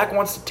 if Zach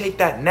wants to take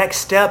that next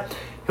step,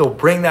 he'll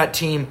bring that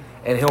team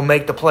and he'll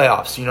make the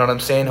playoffs. You know what I'm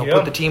saying? He'll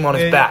put the team on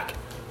his back.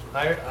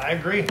 I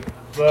agree.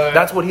 But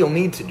that's what he'll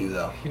need to do,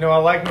 though. I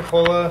like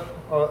Nikola.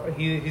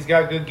 He's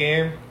got a good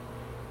game.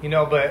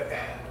 But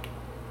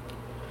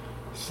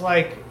it's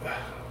like,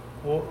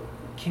 well,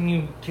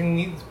 can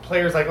these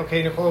players like,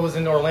 okay, Nikola was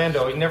in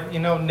Orlando. He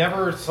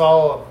never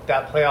saw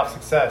that playoff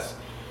success.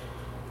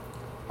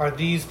 Are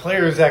these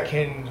players that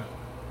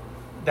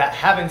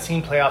haven't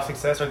seen playoff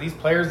success? Are these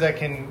players that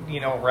can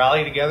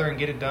rally together and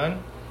get it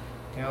done?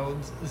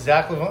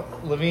 Zach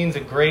LaVine's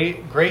a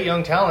great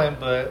young talent,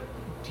 but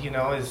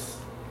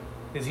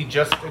is he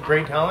just a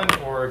great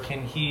talent, or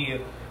can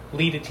he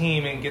lead a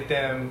team and get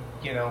them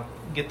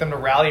to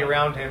rally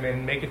around him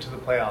and make it to the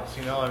playoffs?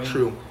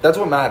 True. That's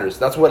what matters.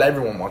 That's what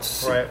everyone wants to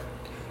see. Right.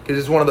 Because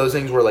it's one of those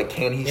things where, like,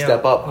 can he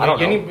step up? I don't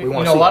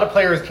know. A lot of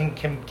players can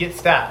get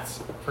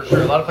stats, for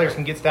sure. A lot of players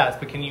can get stats,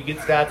 but can you get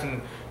stats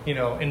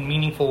in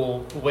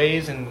meaningful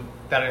ways and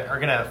that are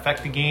going to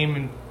affect the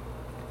game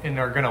and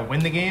are going to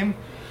win the game?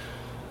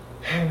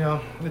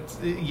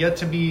 It's yet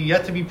to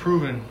be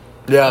proven.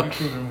 Yeah. To be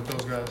proven with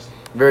those guys.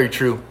 Very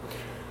true.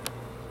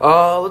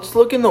 Let's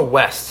look in the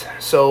West.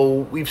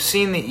 So we've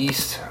seen the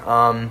East.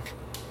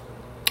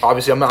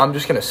 Obviously, I'm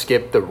just gonna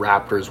skip the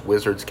Raptors,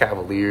 Wizards,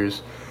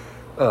 Cavaliers,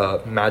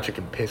 Magic,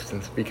 and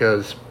Pistons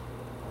because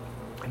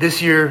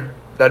this year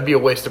that'd be a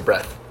waste of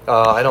breath.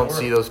 I don't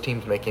see those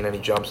teams making any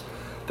jumps.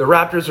 The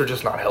Raptors are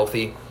just not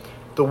healthy.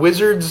 The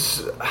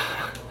Wizards,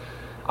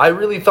 I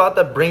really thought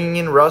that bringing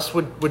in Russ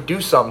would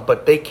do something,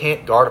 but they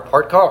can't guard a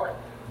parked car.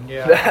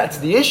 Yeah. That's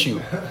the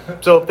issue.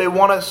 So if they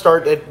want to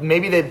start,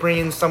 maybe they bring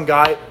in some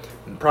guy,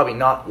 probably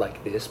not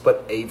like this,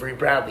 but Avery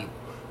Bradley.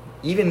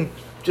 Even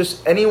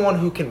just anyone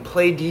who can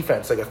play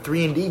defense, like a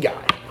 3-and-D guy.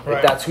 Right.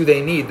 If that's who they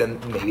need,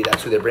 then maybe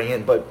that's who they bring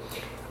in. But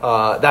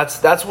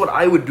that's what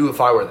I would do if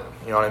I were them.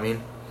 You know what I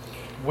mean?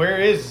 Where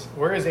is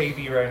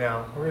AB right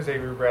now? Where is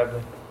Avery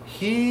Bradley?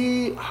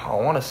 I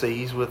want to say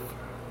he's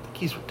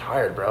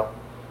retired, bro.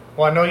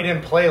 Well, I know he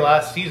didn't play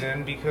last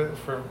season because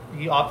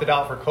he opted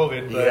out for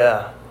COVID. But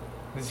yeah.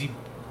 Is he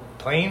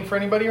playing for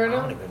anybody right now?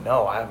 I don't even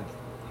know. I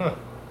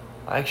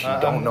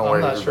actually don't know I'm where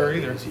not he sure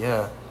either. is.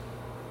 Yeah,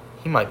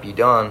 he might be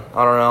done.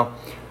 I don't know.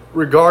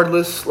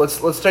 Regardless,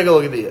 let's take a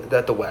look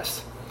at the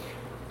West.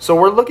 So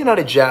we're looking at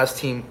a Jazz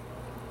team.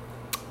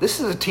 This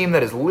is a team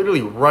that is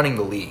literally running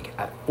the league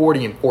at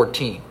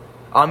 40-14.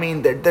 I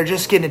mean, they're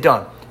just getting it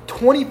done.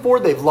 24.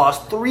 They've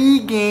lost 3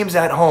 games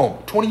at home.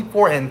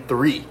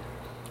 24-3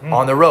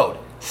 on the road.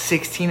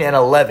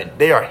 16-11.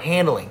 They are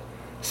handling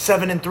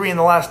 7-3 in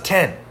the last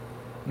 10.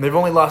 And they're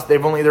on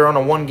a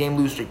 1-game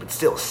lose streak, but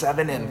still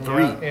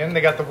 7-3. Yeah, and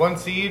they got the 1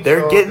 seed.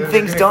 They're getting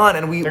things done,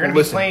 and they're going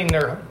to be playing.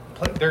 They're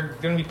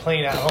going to be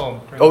playing at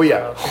home. Oh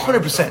yeah,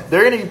 100%.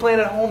 They're going to be playing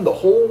at home the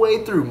whole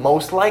way through,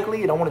 most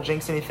likely. I don't want to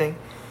jinx anything,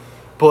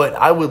 but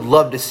I would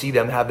love to see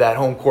them have that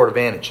home court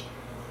advantage.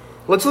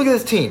 Let's look at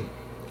this team.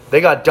 They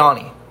got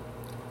Donnie,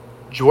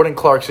 Jordan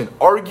Clarkson,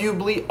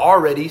 arguably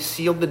already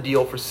sealed the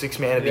deal for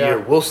 6th man of the year.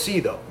 We'll see,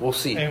 though. We'll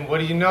see. And what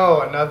do you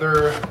know?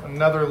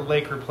 Another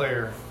Laker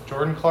player.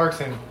 Jordan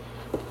Clarkson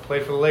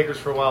played for the Lakers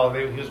for a while.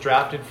 He was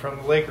drafted from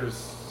the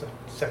Lakers,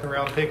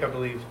 2nd-round pick, I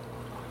believe.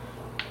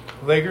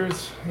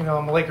 Lakers,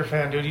 I'm a Laker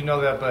fan, dude. You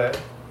know that,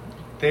 but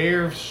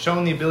they've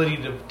shown the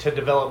ability to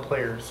develop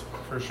players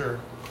for sure.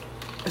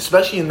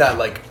 Especially in that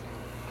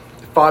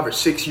 5 or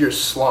 6 year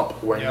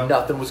slump where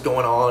nothing was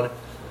going on.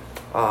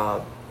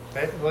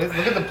 Look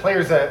at the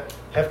players that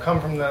have come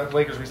from the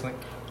Lakers recently.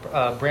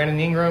 Brandon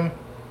Ingram,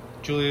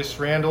 Julius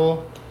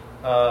Randle.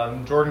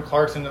 Jordan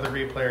Clarkson, another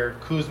great player.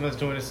 Kuzma's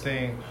doing his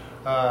thing.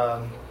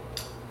 Let's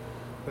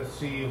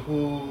see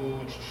who.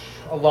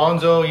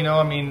 Alonzo,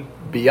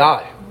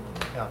 B.I.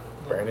 Yeah.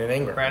 Brandon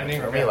Ingram. I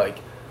mean,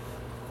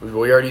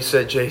 we already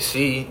said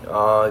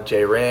JC,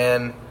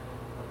 J-Ran,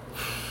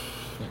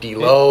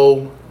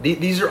 D-Lo.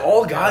 These are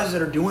all guys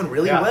that are doing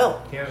really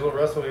well. D'Angelo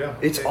Russell, yeah.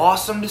 It's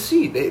awesome to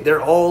see.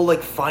 They're all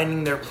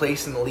finding their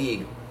place in the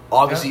league.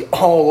 Obviously,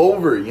 all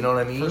over. You know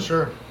what I mean? For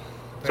sure.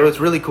 So it's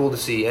really cool to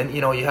see. And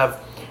you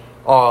have.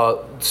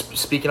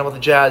 Speaking about the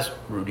Jazz,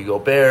 Rudy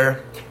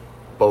Gobert,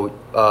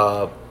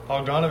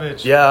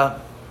 Bogdanovic. Yeah.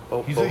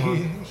 He's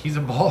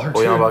a baller, too.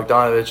 Bojan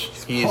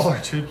Bogdanovic. He's a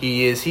baller, too.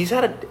 He is. He's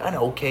had an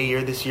okay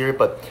year this year,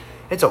 but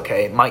it's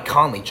okay. Mike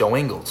Conley, Joe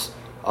Ingles,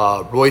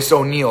 Royce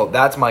O'Neal.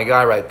 That's my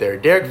guy right there.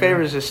 Derek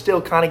Favors is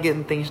still kind of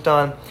getting things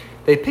done.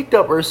 They picked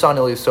up Ersan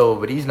Ilyasova,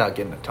 but he's not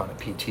getting a ton of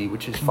PT,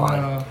 which is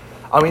fine.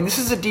 I mean, this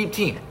is a deep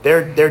team.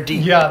 They're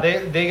deep. Yeah,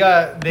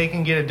 they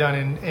can get it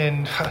done,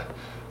 and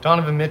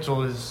Donovan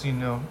Mitchell is, he's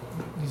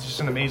just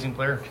an amazing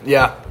player.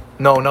 Yeah,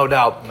 no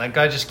doubt. And that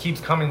guy just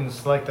keeps coming.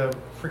 It's like the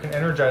freaking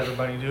Energizer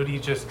Bunny, dude. He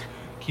just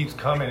keeps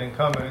coming and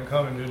coming and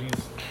coming, dude.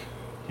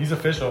 He's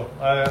official.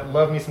 I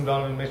love me some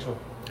Donovan Mitchell.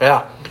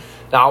 Yeah.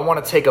 Now, I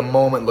want to take a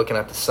moment looking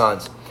at the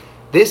Suns.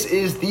 This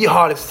is the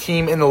hottest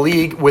team in the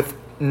league with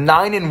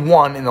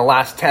 9-1 in the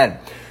last 10.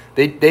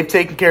 They've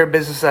taken care of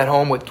business at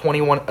home with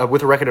 21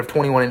 with a record of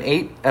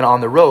 21-8, and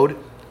on the road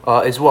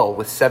as well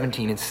with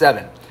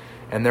 17-7,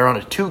 and they're on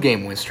a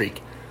 2-game win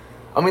streak.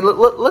 I mean,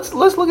 let's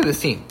look at this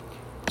team.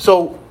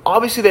 So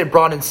obviously they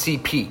brought in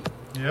CP.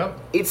 Yep.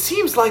 It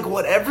seems like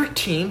whatever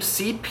team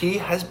CP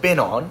has been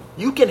on,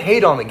 you can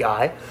hate on the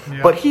guy,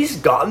 Yeah. but he's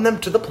gotten them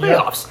to the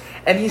playoffs,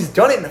 and he's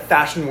done it in a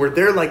fashion where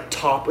they're like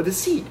top of the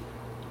seed,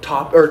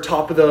 top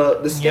of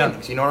the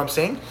standings. You know what I'm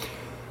saying?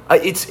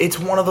 It's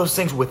one of those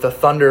things with the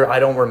Thunder. I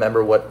don't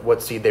remember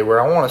what seed they were.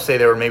 I want to say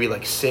they were maybe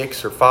like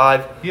 6 or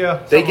 5.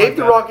 Yeah. They gave like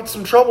the that. Rockets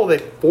some trouble. They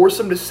forced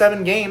them to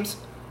 7 games.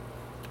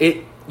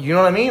 You know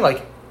what I mean? Like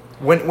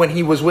when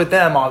he was with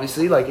them,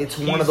 obviously, like it's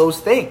one of those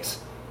things.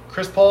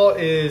 Chris Paul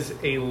is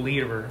a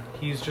leader.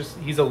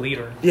 He's a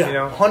leader. Yeah, You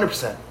know?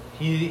 100%.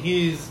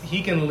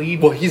 He can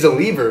lead. Well, he's a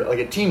leader, like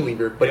a team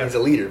leader, but Yeah. he's a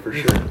leader for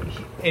sure.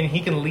 And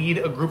he can lead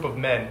a group of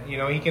men. You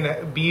know, he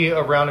can be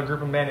around a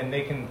group of men,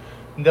 and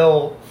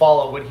they'll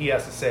follow what he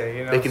has to say.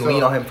 You know, They can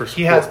lean on him for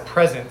He support. has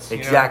presence. you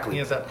know? Exactly. He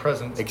has that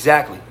presence.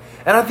 Exactly.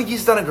 And I think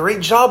he's done a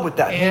great job with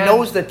that. He And-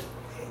 knows that.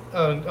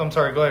 I'm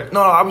sorry. Go ahead.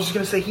 No, I was just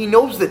going to say, he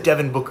knows that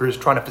Devin Booker is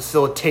trying to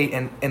facilitate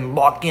and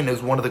lock in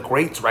as one of the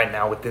greats right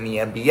now within the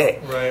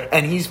NBA. Right.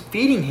 And he's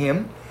feeding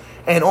him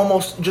and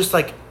almost just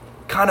like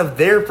kind of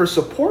there for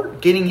support,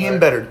 getting him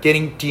better,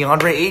 getting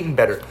DeAndre Ayton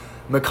better,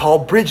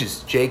 McCall Bridges,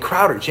 Jay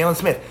Crowder, Jalen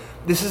Smith.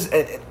 This is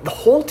the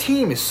whole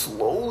team is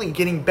slowly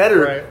getting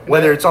better, Right.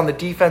 whether it's on the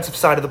defensive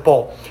side of the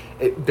ball.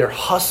 They're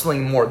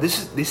hustling more.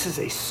 This is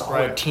a solid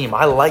Right. team.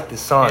 I like the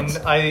Suns.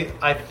 And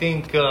I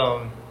think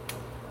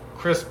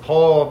Chris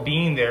Paul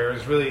being there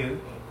is really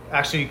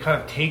actually kind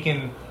of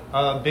taken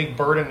a big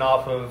burden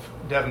off of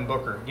Devin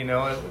Booker. You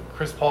know,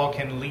 Chris Paul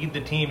can lead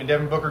the team, and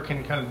Devin Booker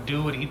can kind of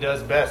do what he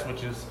does best,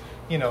 which is,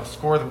 you know,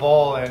 score the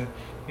ball and,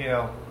 you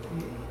know,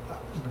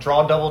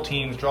 draw double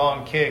teams, draw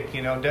and kick.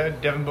 You know,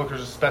 Devin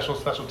Booker's a special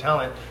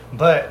talent,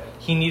 but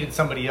he needed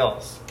somebody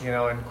else. You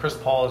know, and Chris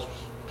Paul is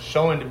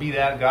showing to be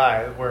that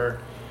guy where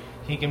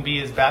he can be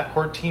his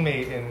backcourt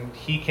teammate, and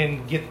he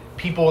can get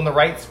people in the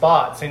right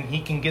spots, and he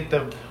can get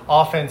the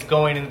offense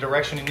going in the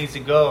direction it needs to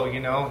go. You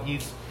know,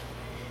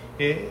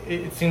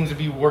 it seems to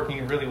be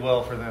working really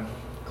well for them.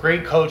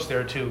 Great coach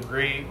there too.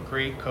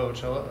 Great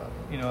coach.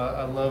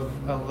 I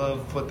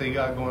love what they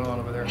got going on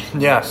over there.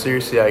 Yeah,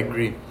 seriously, I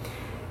agree.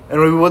 And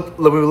when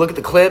we look at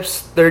the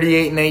Clips,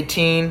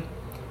 38-18.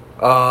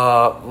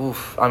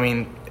 I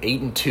mean,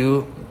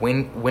 8-2,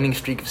 winning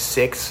streak of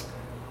 6.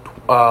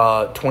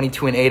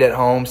 22-8 at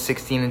home,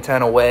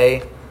 16-10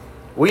 away.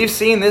 We've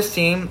seen this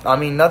team. I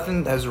mean,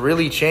 nothing has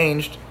really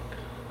changed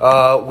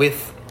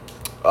with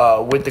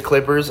the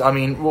Clippers. I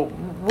mean,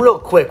 real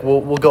quick,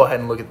 we'll go ahead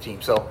and look at the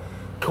team. So,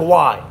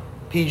 Kawhi,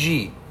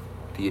 PG,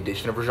 the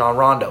addition of Rajon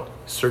Rondo.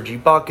 Serge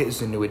Ibaka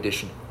is a new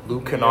addition.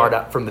 Luke Kennard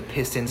out from the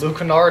Pistons. Luke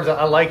Kennard,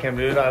 I like him,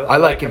 dude. I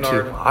like him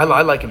Kennard. too. I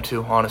like him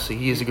too, honestly.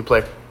 He is a good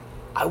player.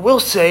 I will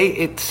say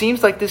it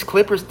seems like this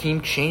Clippers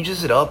team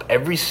changes it up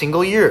every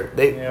single year.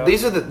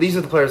 These are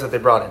the players that they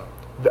brought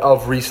in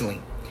of recently.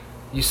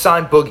 You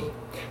signed Boogie.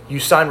 You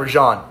signed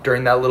Rajon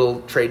during that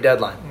little trade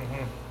deadline.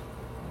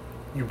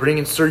 Mm-hmm. You bring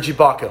in Serge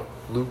Ibaka,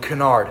 Luke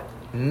Kennard,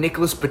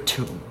 Nicholas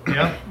Batum.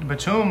 Yeah,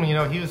 Batum, you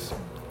know,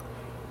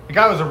 the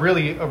guy was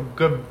a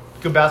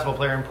good basketball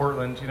player in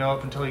Portland, you know,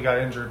 up until he got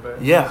injured.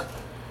 But Yeah.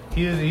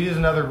 he is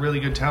another really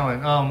good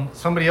talent.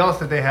 Somebody else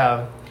that they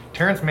have,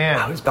 Terrence Mann.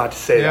 I was about to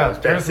say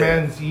that. Terrence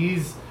Mann,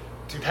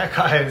 that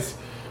guy is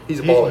He's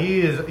a baller.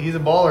 He's a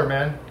baller,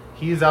 man.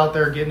 He's out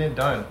there getting it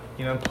done.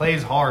 You know,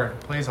 plays hard.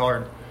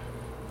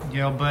 You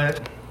know,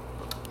 but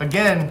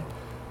again,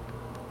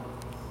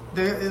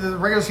 the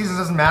regular season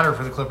doesn't matter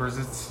for the Clippers.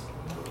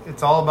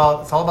 It's all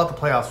about the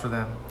playoffs for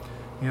them.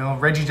 You know,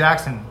 Reggie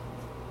Jackson,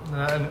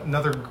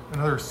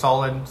 another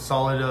solid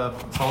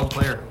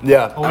player.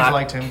 Yeah, always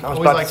liked him. Always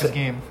liked his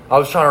game. I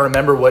was trying to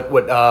remember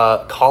what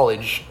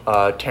college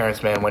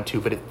Terrence Mann went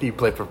to, but he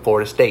played for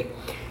Florida State.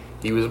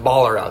 He was a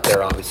baller out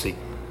there, obviously.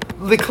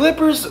 The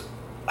Clippers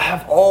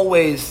have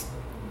always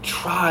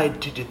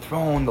tried to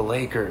dethrone the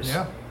Lakers.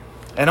 Yeah.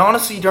 And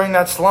honestly, during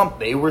that slump,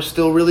 they were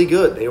still really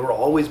good. They were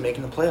always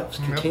making the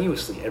playoffs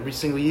continuously, every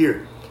single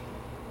year.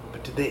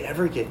 But did they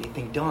ever get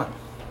anything done?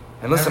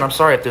 And listen, I'm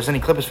sorry if there's any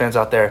Clippers fans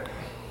out there.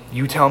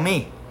 You tell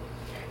me.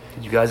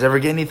 Did you guys ever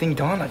get anything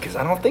done? Because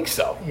I don't think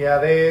so. Yeah,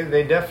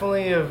 they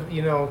definitely have,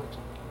 you know,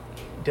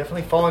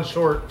 definitely fallen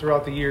short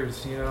throughout the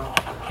years, you know.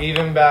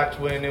 Even back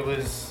when it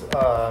was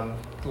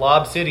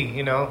Lob City,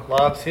 you know.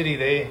 Lob City,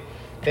 they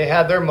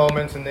had their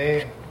moments, and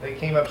they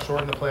came up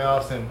short in the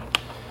playoffs. And,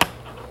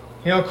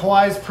 you know,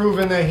 Kawhi's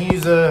proven that he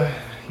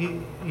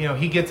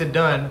gets it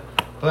done.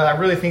 But I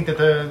really think that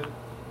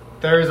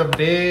there is a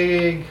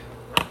big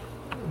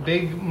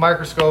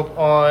microscope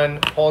on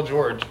Paul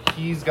George.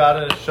 He's got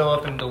to show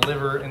up and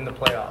deliver in the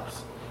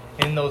playoffs,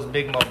 in those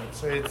big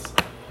moments. It's,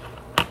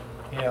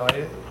 you know,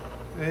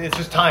 it's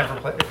just time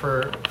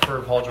for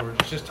Paul George.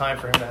 It's just time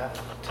for him to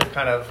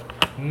kind of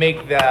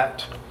make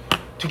that,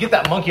 to get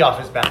that monkey off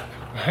his back,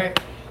 right?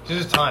 It's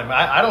just time.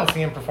 I don't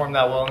see him perform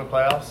that well in the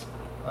playoffs.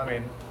 I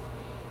mean,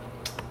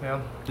 you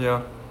know.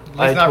 Yeah.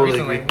 I not totally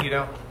recently, agree. you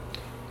know.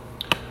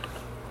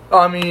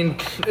 I mean,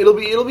 it'll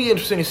be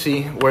interesting to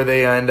see where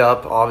they end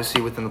up.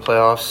 Obviously, within the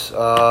playoffs.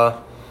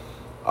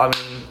 I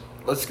mean,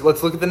 let's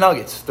look at the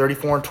Nuggets.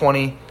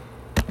 34-20,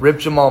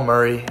 ripped Jamal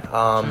Murray.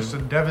 Just a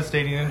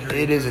devastating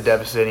injury. It is a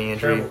devastating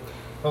injury. Terrible.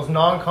 Those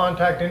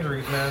non-contact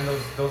injuries, man.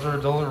 Those are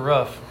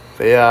rough.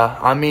 But yeah,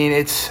 I mean,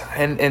 it's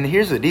and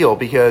here's the deal,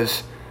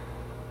 because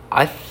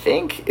I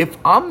think if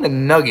I'm the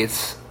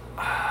Nuggets,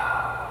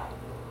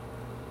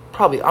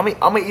 probably I'm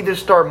gonna either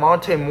start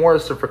Monte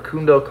Morris or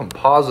Facundo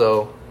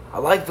Campazzo. I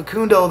like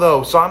Facundo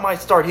though, so I might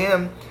start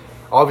him.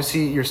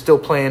 Obviously, you're still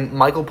playing.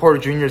 Michael Porter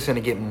Jr. is going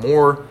to get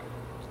more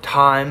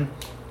time.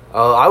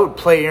 I would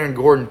play Aaron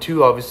Gordon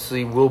too.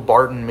 Obviously, Will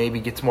Barton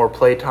maybe gets more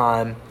play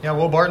time. Yeah,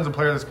 Will Barton's a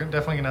player that's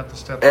definitely going to have to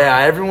step up. Yeah,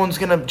 everyone's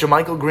going to.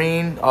 JaMychal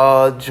Green,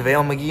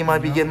 JaVale McGee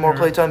might be getting more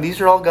play time. These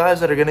are all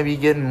guys that are going to be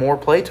getting more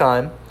play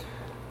time.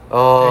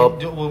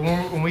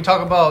 When we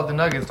talk about the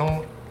Nuggets,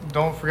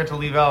 don't forget to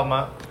leave out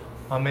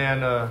my man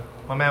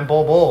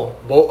Bol Bol.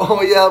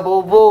 Oh yeah,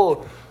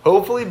 Bol.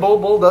 Hopefully,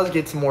 Bol does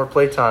get some more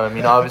play time. I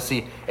mean,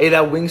 obviously, that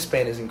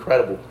wingspan is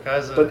incredible.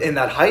 And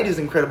that height is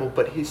incredible,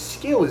 but his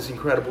skill is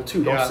incredible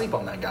too. Don't sleep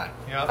on that guy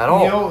at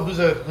all. You know who's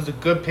a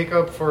good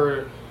pickup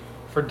for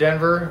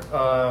Denver?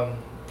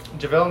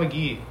 JaVale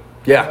McGee.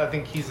 Yeah, I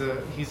think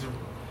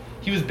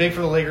he was big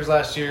for the Lakers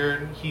last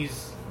year. He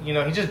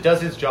just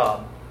does his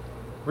job,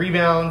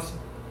 rebounds,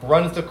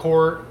 runs the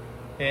court,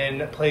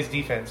 and plays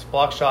defense,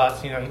 blocks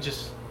shots. You don't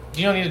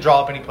need to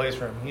draw up any plays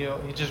for him.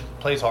 He just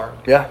plays hard.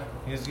 Yeah.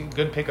 He's a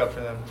good pickup for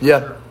them.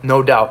 Sure.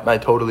 No doubt. I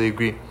totally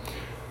agree.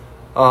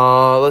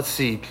 Let's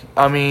see.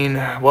 I mean,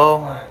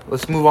 well,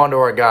 let's move on to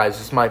our guys.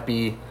 This might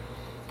be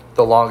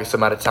the longest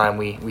amount of time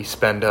we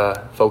spend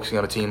focusing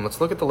on a team. Let's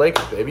look at the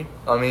Lakers, baby.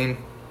 I mean,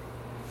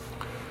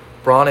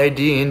 Bron AD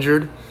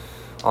injured.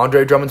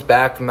 Andre Drummond's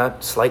back from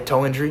that slight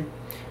toe injury.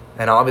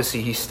 And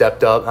obviously he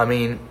stepped up. I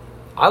mean,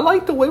 I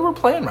like the way we're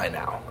playing right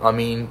now. I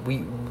mean,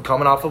 we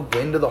coming off a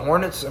win to the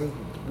Hornets and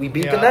we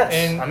beat the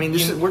Nets. I mean,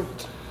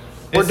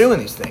 we're doing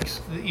these things.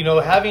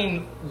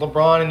 Having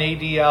LeBron and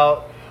AD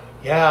out,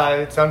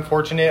 it's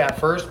unfortunate at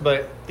first,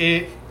 but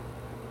it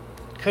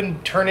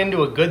couldn't turn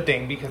into a good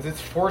thing because it's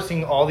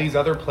forcing all these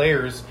other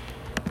players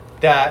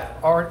that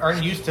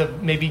aren't used to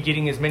maybe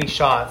getting as many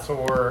shots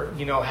or,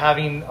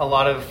 having a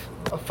lot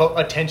of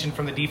attention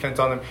from the defense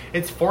on them.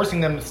 It's forcing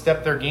them to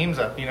step their games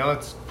up.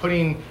 It's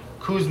putting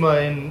Kuzma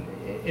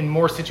in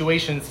more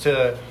situations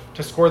to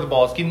score the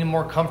ball. It's getting them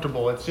more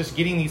comfortable. It's just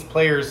getting these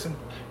players,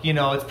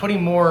 it's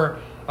putting more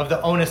of the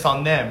onus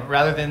on them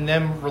rather than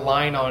them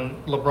relying on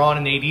LeBron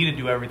and AD to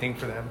do everything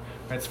for them.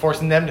 It's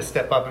forcing them to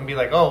step up and be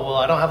like, oh, well,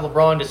 I don't have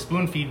LeBron to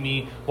spoon feed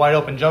me wide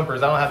open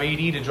jumpers. I don't have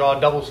AD to draw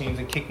double teams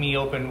and kick me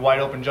open wide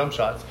open jump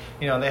shots.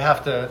 They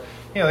have to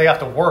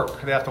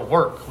work. They have to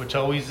work, which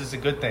always is a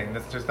good thing.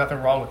 There's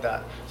nothing wrong with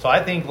that. So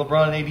I think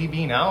LeBron and AD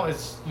being out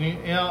is,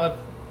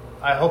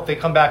 I hope they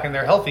come back and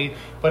they're healthy,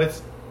 but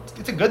it's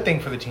a good thing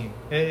for the team.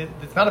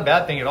 It's not a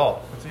bad thing at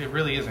all. It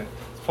really isn't.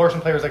 It's forcing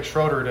players like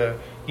Schroeder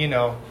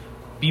to,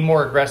 be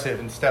more aggressive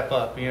and step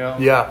up,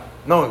 Yeah,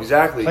 no,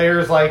 exactly.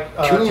 Players like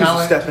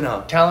stepping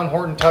up. Talon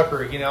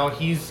Horton-Tucker,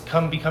 he's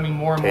becoming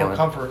more and more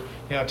comfort.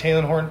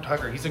 Talon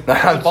Horton-Tucker, he's a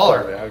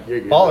baller.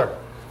 Baller.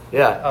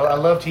 Yeah. I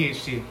love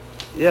THT.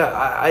 Yeah,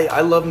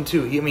 I love him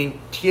too.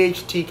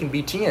 THT can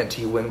be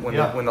TNT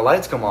when the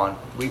lights come on.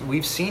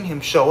 We've seen him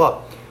show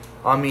up.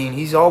 I mean,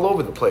 he's all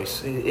over the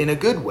place in a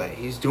good way.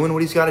 He's doing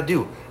what he's got to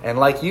do. And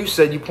like you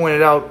said, you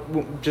pointed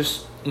out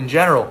just in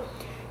general,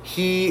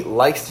 he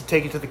likes to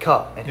take it to the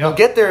cup. And he'll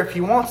get there if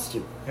he wants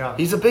to. Yeah.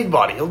 He's a big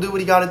body. He'll do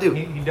what he got to do.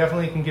 He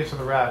definitely can get to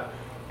the rack.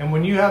 And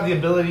when you have the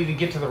ability to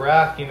get to the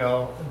rack,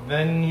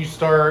 then you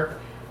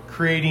start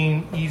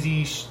creating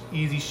easy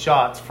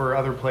shots for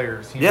other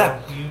players.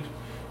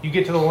 You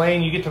get to the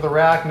lane, you get to the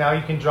rack, now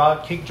you can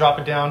drop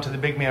it down to the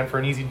big man for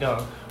an easy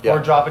dunk. Or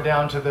drop it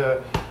down to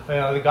the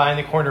guy in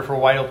the corner for a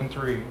wide open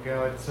three.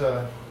 It's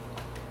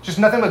just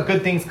nothing but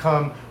good things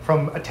come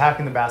from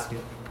attacking the basket.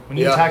 When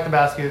you attack the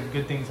basket,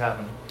 good things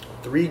happen.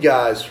 3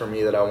 guys for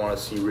me that I want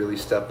to see really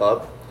step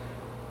up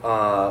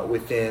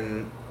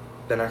within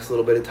the next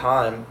little bit of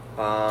time.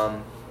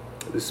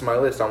 This is my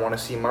list. I want to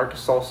see Marc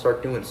Gasol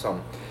start doing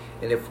something.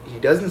 And if he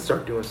doesn't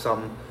start doing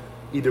something,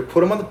 either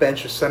put him on the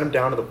bench or send him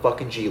down to the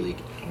fucking G League.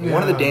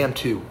 One of the damn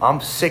two. I'm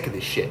sick of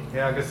this shit.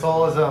 Yeah,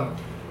 Gasol is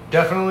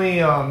definitely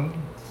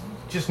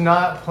just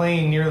not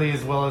playing nearly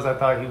as well as I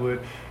thought he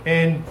would.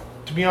 And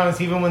to be honest,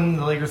 even when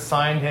the Lakers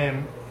signed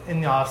him in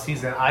the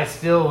offseason, I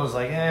still was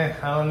like, I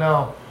don't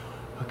know.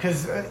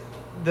 Because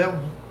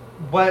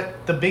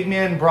what the big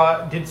man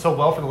did so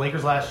well for the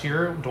Lakers last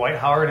year, Dwight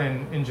Howard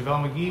and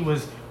JaVale McGee,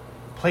 was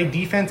play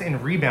defense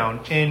and rebound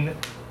and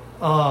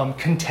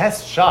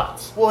contest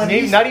shots. Well, and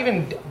maybe not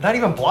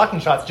even blocking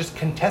shots, just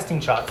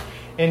contesting shots.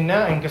 And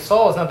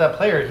Gasol is not that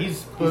player.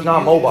 He's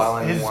not mobile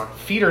anymore.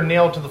 His feet are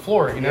nailed to the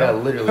floor. Yeah,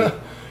 literally.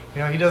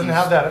 He doesn't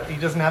have that. He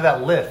doesn't have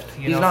that lift.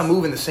 He's not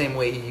moving the same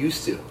way he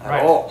used to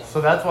at all. So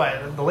that's why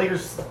the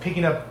Lakers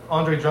picking up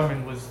Andre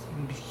Drummond was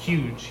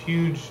huge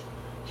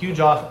huge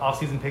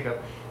off-season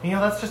pickup. And,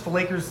 that's just the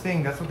Lakers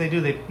thing. That's what they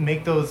do. They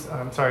make those.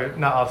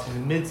 Not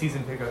off-season,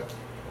 mid-season pickup.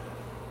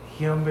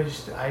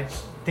 I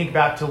just think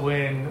back to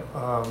when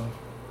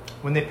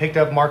they picked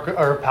up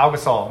Pau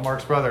Gasol,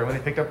 Mark's brother. When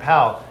they picked up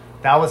Pau,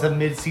 that was a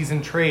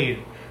mid-season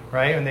trade,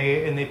 right? And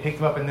they picked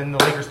him up, and then the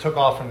Lakers took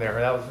off from there.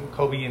 That was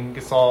Kobe and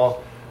Gasol.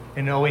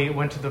 In 08,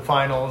 went to the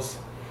finals,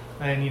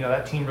 and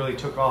that team really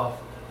took off.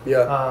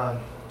 Yeah.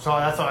 So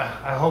that's why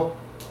I hope.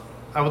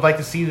 I would like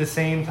to see the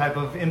same type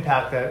of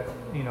impact that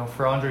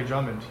for Andre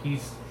Drummond.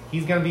 He's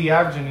going to be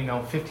averaging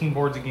 15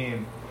 boards a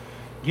game,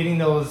 getting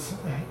those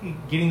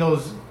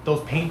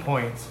paint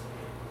points,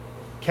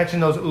 catching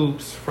those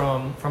oops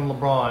from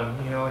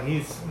LeBron.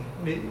 He's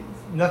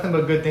nothing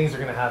but good things are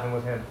going to happen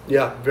with him.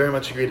 Yeah, very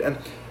much agreed. And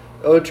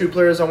other two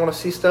players I want to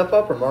see step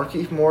up are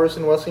Markieff Morris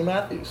and Wesley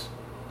Matthews.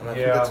 And I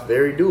think that's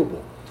very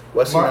doable.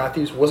 Wesley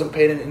Matthews wasn't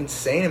paid an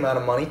insane amount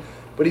of money,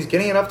 but he's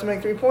getting enough to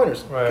make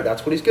three-pointers. Right.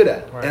 That's what he's good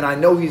at. Right. And I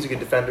know he's a good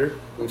defender.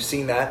 We've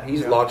seen that.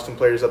 He's locked some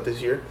players up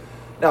this year.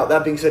 Now,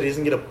 that being said, he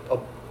doesn't get a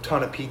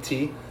ton of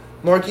PT.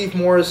 Markieff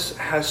Morris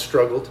has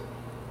struggled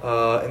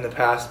in the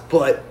past,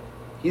 but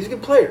he's a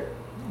good player.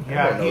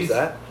 Yeah, Everyone knows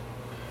that.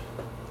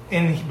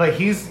 But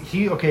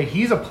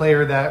he's a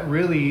player that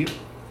really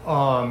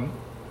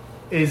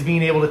is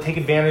being able to take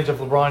advantage of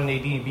LeBron and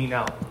AD being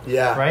out.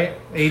 Yeah. Right?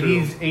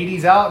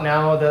 AD's out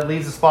now. That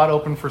leaves a spot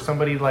open for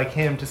somebody like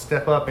him to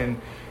step up and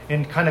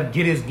kind of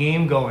get his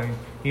game going,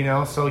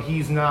 so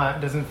he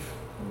doesn't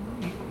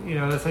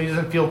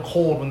feel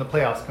cold when the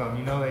playoffs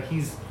come, that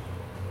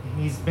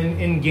he's been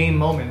in game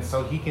moments,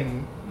 so he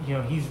can,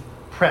 he's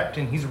prepped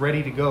and he's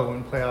ready to go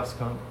when playoffs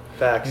come.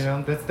 Facts.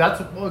 That's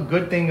a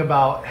good thing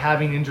about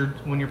having injured,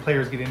 when your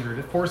players get injured.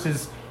 It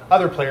forces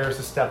other players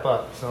to step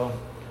up. So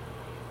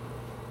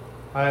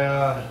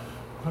I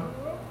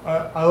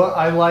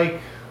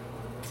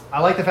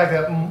like the fact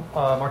that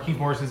Markieff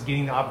Morris is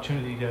getting the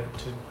opportunity to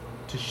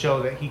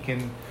show that he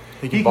can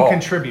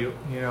contribute.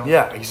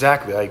 Yeah,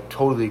 exactly. I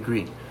totally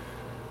agree.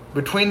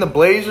 Between the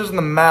Blazers and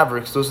the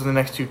Mavericks, those are the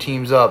next two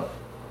teams up.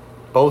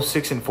 Both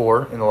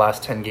 6-4 in the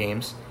last 10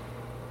 games.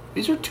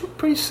 These are two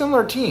pretty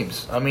similar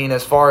teams. I mean,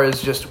 as far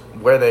as just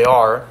where they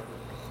are,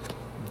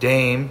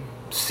 Dame,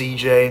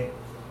 CJ,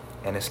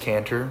 Enes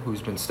Kanter,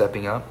 who's been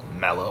stepping up,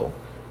 Melo,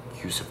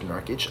 Yusuf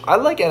Nurkic. I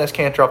like Enes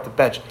Kanter off the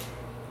bench.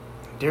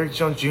 Derrick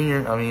Jones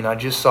Jr., I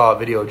just saw a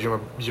video of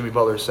Jimmy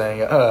Butler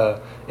saying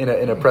in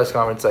a press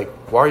conference, like,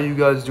 why are you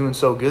guys doing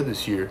so good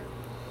this year?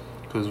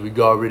 Because we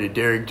got rid of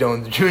Derrick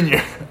Jones Jr.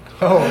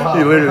 Oh, wow.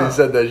 He literally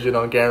said that shit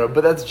on camera.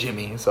 But that's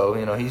Jimmy, so,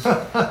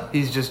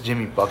 he's just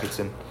Jimmy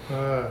Bucketson.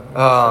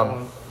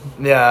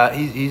 Yeah,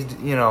 he's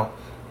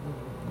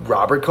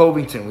Robert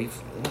Covington.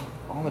 We've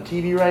on the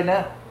TV right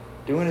now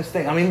doing his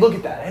thing. Look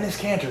at that. Enes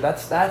Kanter,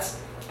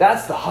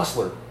 that's the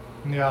hustler.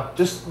 Yeah.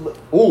 Just,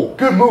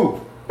 good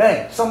move.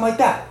 Bang, something like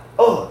that.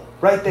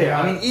 Right there.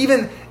 Yeah.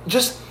 Even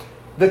just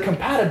the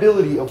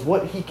compatibility of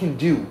what he can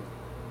do,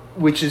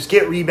 which is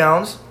get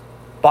rebounds,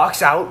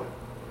 box out,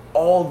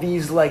 all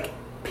these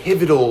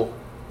pivotal,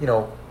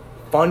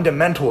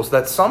 fundamentals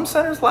that some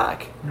centers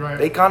lack. Right.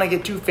 They kind of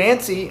get too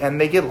fancy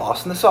and they get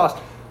lost in the sauce.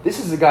 This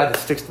is a guy that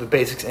sticks to the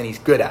basics and he's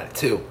good at it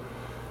too.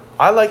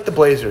 I like the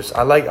Blazers.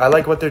 I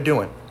like what they're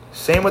doing.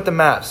 Same with the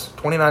Mavs,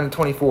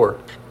 29-24.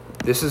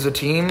 This is a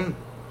team,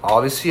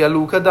 obviously,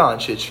 Luka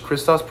Doncic,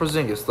 Kristaps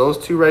Porzingis, those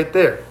two right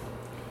there.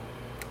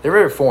 They're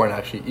very foreign,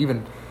 actually.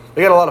 Even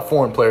they got a lot of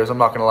foreign players. I'm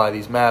not gonna lie.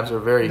 These Mavs are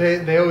very.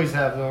 They always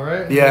have though,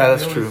 right? Yeah,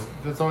 that's true.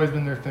 That's always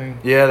been their thing.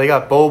 Yeah, they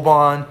got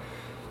Boban,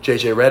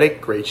 JJ Redick,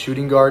 great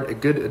shooting guard, a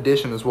good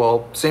addition as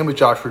well. Same with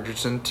Josh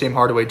Richardson, Tim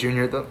Hardaway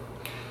Jr.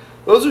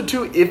 Those are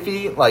two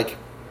iffy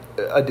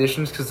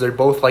additions because they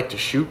both like to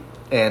shoot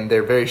and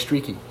they're very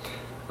streaky.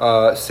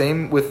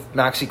 Same with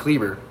Maxi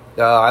Kleber.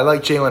 I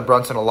like Jalen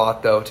Brunson a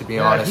lot, though, to be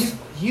honest.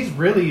 He's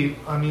really.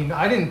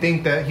 I didn't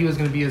think that he was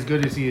going to be as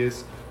good as he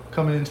is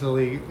coming into the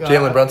league.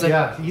 Jalen Brunson?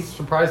 Yeah, he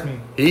surprised me.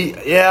 He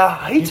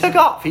took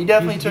off. He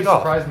definitely took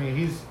off. He surprised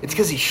me. It's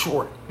because he's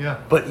short.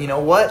 Yeah. But you know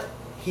what?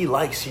 He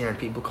likes hearing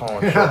people call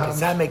him short because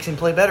that makes him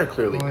play better,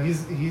 clearly. Well,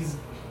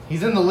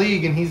 he's in the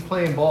league and he's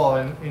playing ball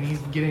and he's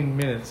getting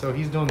minutes, so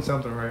he's doing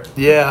something right.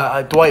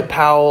 Yeah, Dwight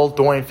Powell,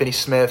 Dorian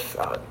Finney-Smith.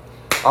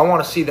 I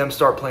want to see them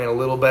start playing a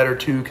little better,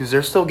 too, because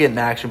they're still getting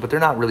action, but they're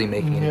not really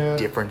making any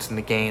difference in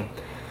the game.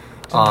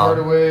 Tim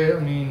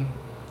Hardaway,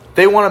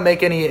 they want to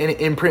make any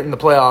imprint in the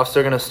playoffs,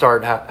 they're going to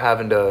start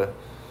having to,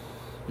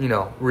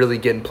 really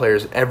getting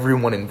players,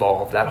 everyone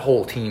involved. That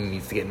whole team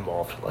needs to get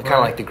involved. Kind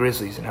of like the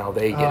Grizzlies and how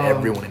they get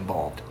everyone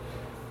involved.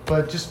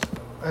 But I just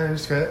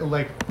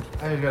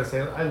gotta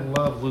say, I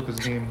love Luka's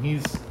game.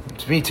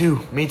 Me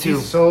too.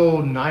 He's so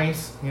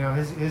nice.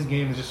 His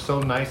game is just so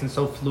nice and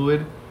so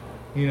fluid.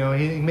 He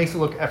makes it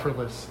look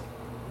effortless.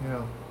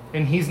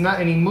 And he's not,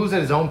 and he moves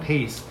at his own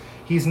pace.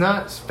 He's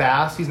not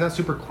fast. He's not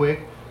super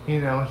quick. He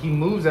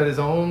moves at his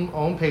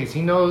own pace.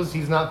 He knows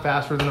he's not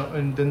faster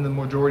than the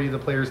majority of the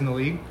players in the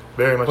league.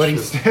 Very much. But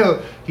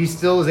he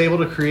still is able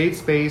to create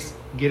space,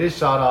 get his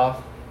shot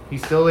off.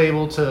 He's still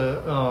able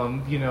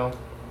to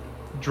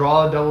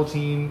draw a double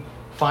team,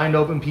 find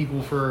open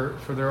people for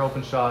their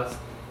open shots.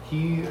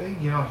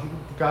 The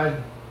guy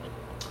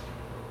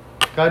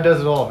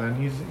does it all, man.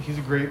 He's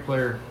a great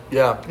player.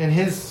 Yeah. And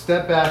his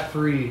step back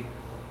three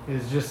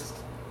is just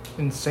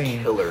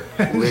insane. Killer.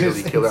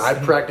 Literally killer. I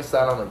Insane. practiced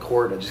that on the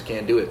court and I just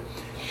can't do it.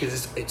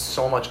 Because it's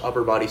so much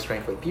upper body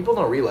strength. Like, people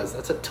don't realize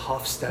that's a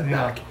tough step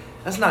back.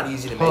 That's not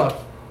easy to make.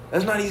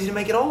 That's not easy to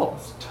make at all.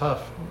 It's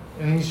tough.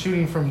 And he's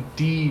shooting from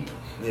deep.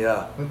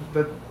 Yeah.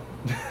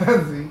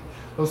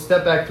 Those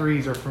step back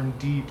threes are from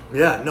deep.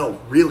 Yeah, no,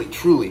 really,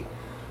 truly.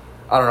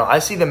 I don't know. I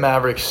see the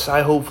Mavericks.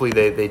 Hopefully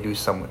they do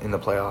some in the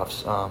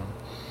playoffs.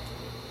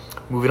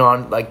 Moving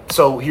on.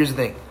 So here's the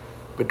thing.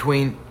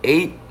 Between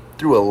 8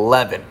 through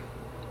 11,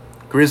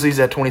 Grizzlies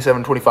at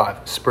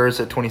 27-25,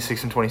 Spurs at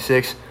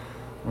 26-26,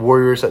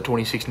 Warriors at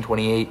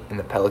 26-28, and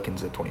the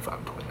Pelicans at 25-29.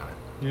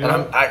 Yeah.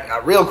 And I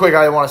real quick,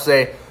 I want to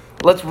say,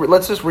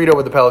 let's just read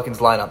over the Pelicans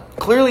lineup.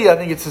 Clearly, I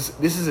think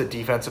this is a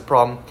defensive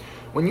problem.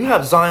 When you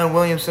have Zion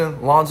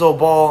Williamson, Lonzo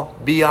Ball,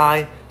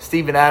 B.I.,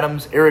 Steven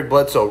Adams, Eric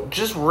Bledsoe,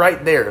 just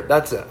right there,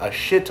 that's a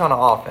shit ton of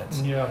offense.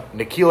 Yeah.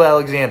 Nickeil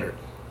Alexander,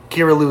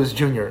 Kira Lewis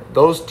Jr.,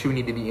 those two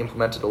need to be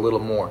implemented a little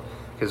more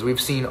because we've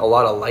seen a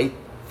lot of light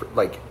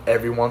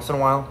every once in a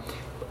while.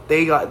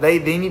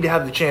 They need to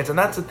have the chance, and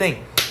that's the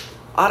thing.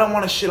 I don't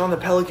want to shit on the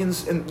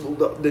Pelicans and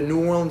the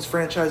New Orleans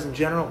franchise in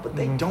general, but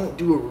they don't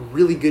do a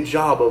really good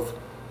job of,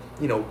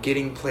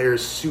 getting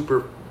players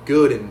super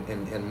good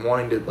and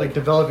wanting to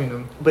developing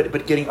them.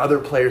 But getting other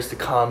players to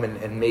come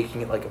and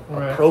making it like a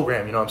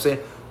program, you know what I'm saying?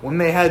 When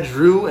they had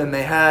Drew and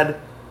they had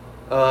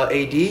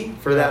AD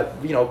for that,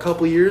 a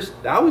couple of years,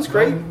 that was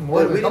great.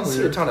 More than we a didn't couple see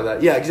years. a ton of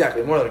that. Yeah,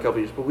 exactly, more than a couple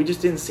of years. But we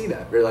just didn't see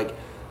that.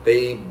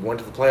 They went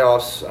to the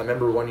playoffs. I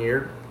remember one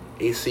year,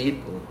 a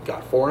seed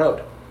got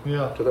 4-0.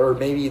 Yeah. Or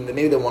maybe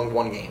they won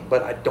one game,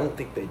 but I don't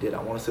think they did.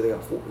 I want to say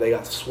they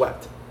got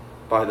swept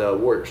by the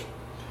Warriors.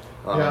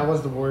 It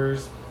was the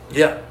Warriors.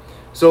 Yeah.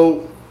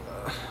 So,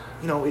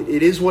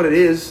 it is what it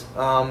is.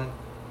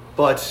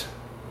 But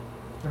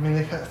I mean,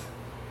 they have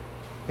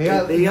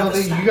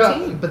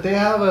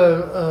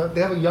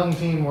a young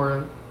team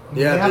where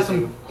they have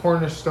some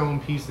cornerstone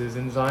pieces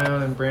in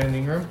Zion and Brandon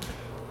Ingram.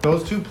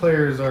 Those two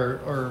players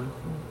are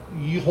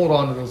you hold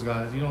on to those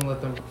guys. You don't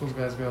let those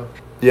guys go.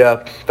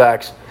 Yeah,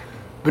 facts.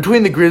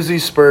 Between the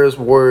Grizzlies, Spurs,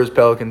 Warriors,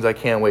 Pelicans, I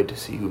can't wait to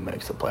see who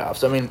makes the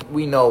playoffs. I mean,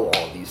 we know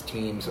all these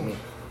teams. I mean,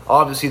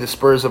 obviously the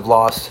Spurs have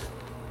lost.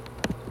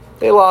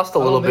 They lost a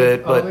little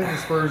bit, but I don't think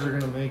the Spurs are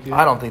going to make it.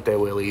 I don't think they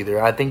will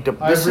either. I think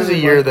this is a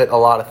year that a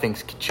lot of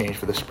things could change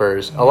for the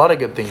Spurs. A lot of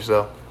good things,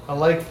 though. I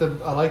like the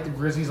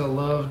Grizzlies. I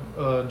love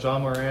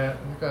John Morant.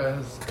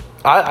 Guys.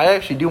 I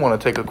actually do want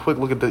to take a quick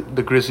look at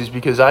the Grizzlies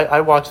because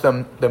I watched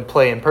them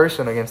play in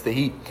person against the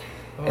Heat,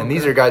 and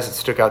these are guys that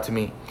stuck out to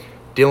me.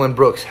 Dylan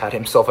Brooks had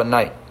himself a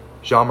night.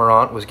 Jean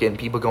Morant was getting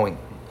people going.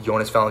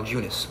 Jonas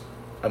Valanciunas.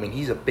 I mean,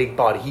 he's a big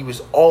body. He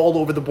was all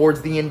over the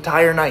boards the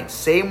entire night.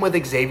 Same with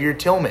Xavier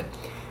Tillman.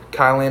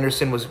 Kyle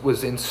Anderson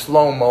was in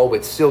slow-mo,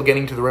 but still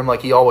getting to the rim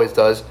like he always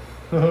does.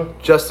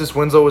 Justice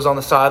Winslow was on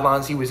the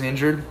sidelines. He was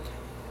injured.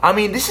 I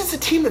mean, this is a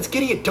team that's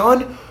getting it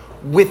done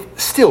with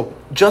still.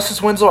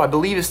 Justice Winslow, I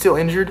believe, is still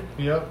injured.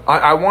 Yep.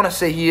 I want to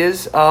say he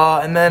is.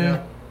 And then...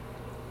 Yeah.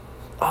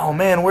 Oh,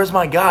 man, where's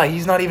my guy?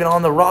 He's not even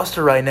on the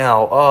roster right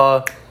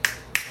now.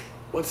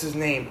 What's his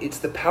name? It's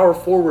the power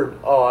forward.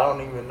 Oh, I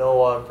don't even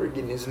know. I'm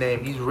forgetting his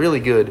name. He's really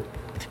good.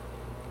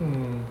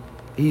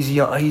 He's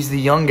young. He's the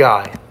young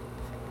guy.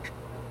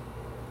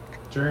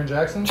 Jaren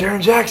Jackson?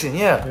 Jaren Jackson,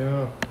 yeah.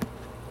 Yeah.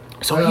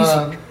 So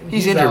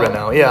he's injured out. right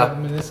now. Yeah.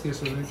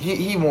 Meniscus.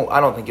 He won't. I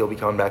don't think he'll be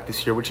coming back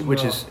this year. Which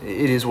is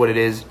it is what it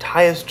is.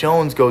 Tyus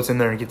Jones goes in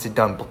there and gets it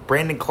done.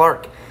 Brandon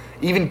Clark,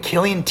 even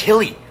Killian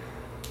Tilly.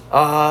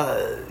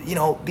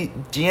 The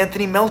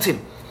D'Anthony Melton.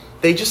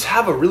 They just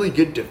have a really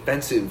good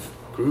defensive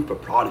group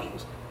of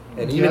prodigies.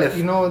 And even if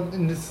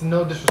and it's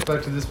no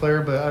disrespect to this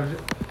player, but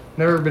I've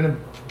never been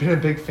a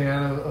big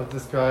fan of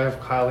this guy, of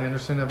Kyle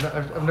Anderson.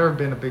 I've never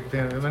been a big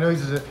fan of him. I know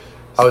he's a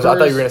I thought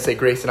you were gonna say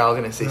Grayson. I was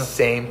gonna say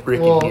same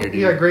freaking here, dude.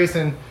 Yeah,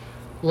 Grayson.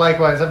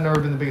 Likewise, I've never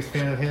been the biggest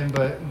fan of him,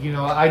 but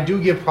I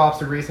do give props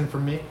to Grayson for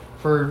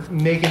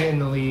making it in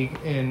the league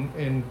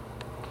and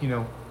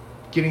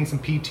getting some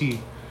PT.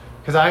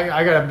 Because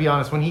I gotta be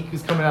honest, when he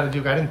was coming out of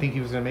Duke, I didn't think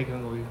he was gonna make it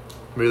in the league.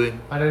 Really?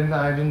 I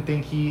didn't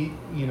think he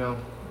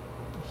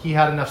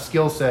had enough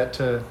skill set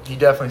to. He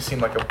definitely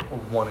seemed like a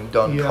one and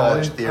done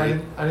college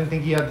theory. I didn't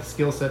think he had the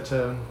skill set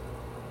to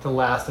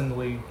last in the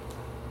league.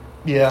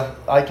 Yeah,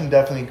 I can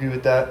definitely agree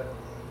with that.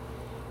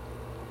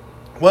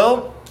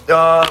 Well,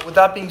 with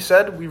that being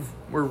said,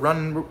 we're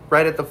running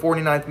right at the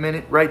 49th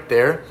minute right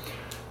there.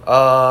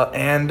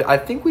 And I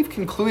think we've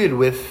concluded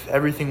with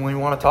everything we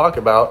want to talk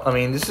about. I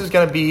mean, this is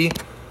going to be,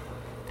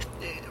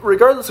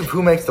 regardless of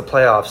who makes the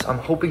playoffs, I'm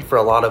hoping for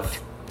a lot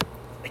of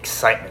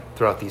excitement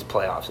throughout these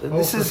playoffs.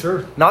 This is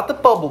not the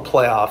bubble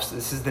playoffs.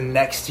 This is the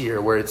next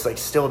year where it's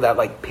still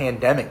that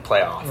pandemic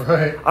playoff.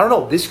 Right. I don't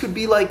know. This could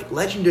be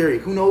legendary.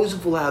 Who knows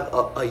if we'll have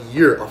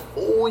a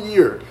full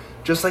year,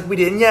 just like we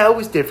did. And yeah, it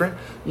was different.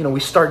 We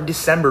start in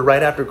December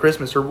right after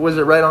Christmas, or was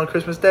it right on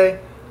Christmas Day?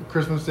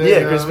 Christmas Day.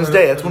 Yeah, Christmas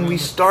Day. That's when we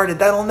started.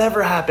 That'll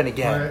never happen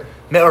again.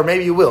 Right. Or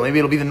maybe it will. Maybe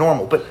it'll be the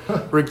normal. But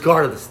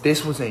regardless,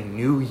 this was a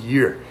new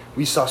year.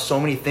 We saw so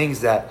many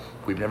things that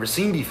we've never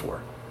seen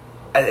before.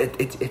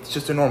 It's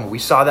just a normal. We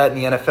saw that in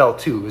the NFL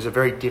too. It was a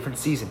very different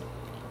season.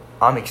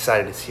 I'm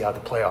excited to see how the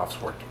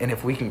playoffs work. And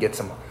if we can get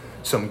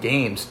some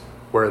games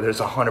where there's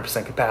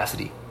 100%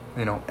 capacity,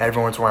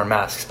 everyone's wearing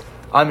masks.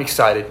 I'm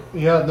excited.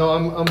 Yeah, no,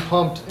 I'm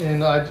pumped,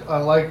 and I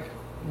like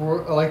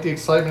the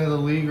excitement of the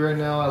league right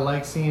now. I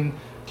like seeing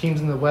teams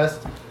in the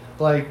West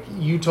like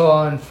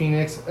Utah and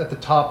Phoenix at the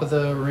top of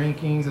the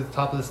rankings, at the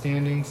top of the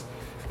standings.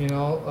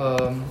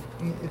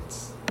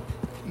 It's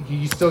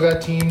you still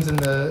got teams in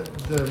the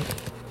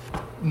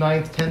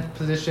 9th, 10th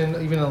position,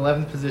 even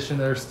 11th position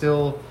that are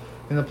still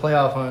in the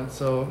playoff hunt.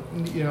 So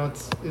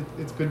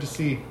it's good to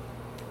see.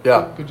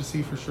 Yeah. Good to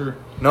see for sure.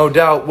 No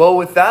doubt. Well,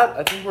 with that,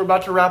 I think we're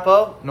about to wrap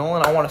up.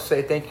 Nolan, I want to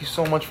say thank you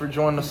so much for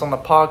joining us on the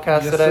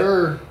podcast today. Yes,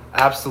 sir.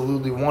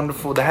 Absolutely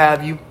wonderful to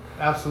have you.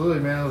 Absolutely,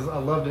 man. I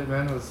loved it,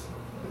 man. It was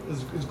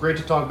great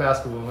to talk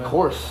basketball, man.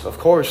 Of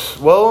course.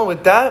 Well,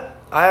 with that,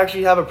 I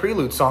actually have a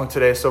prelude song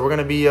today, so we're going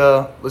to be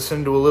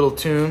listening to a little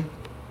tune.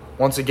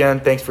 Once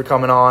again, thanks for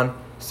coming on.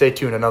 Stay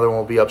tuned. Another one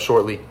will be up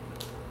shortly.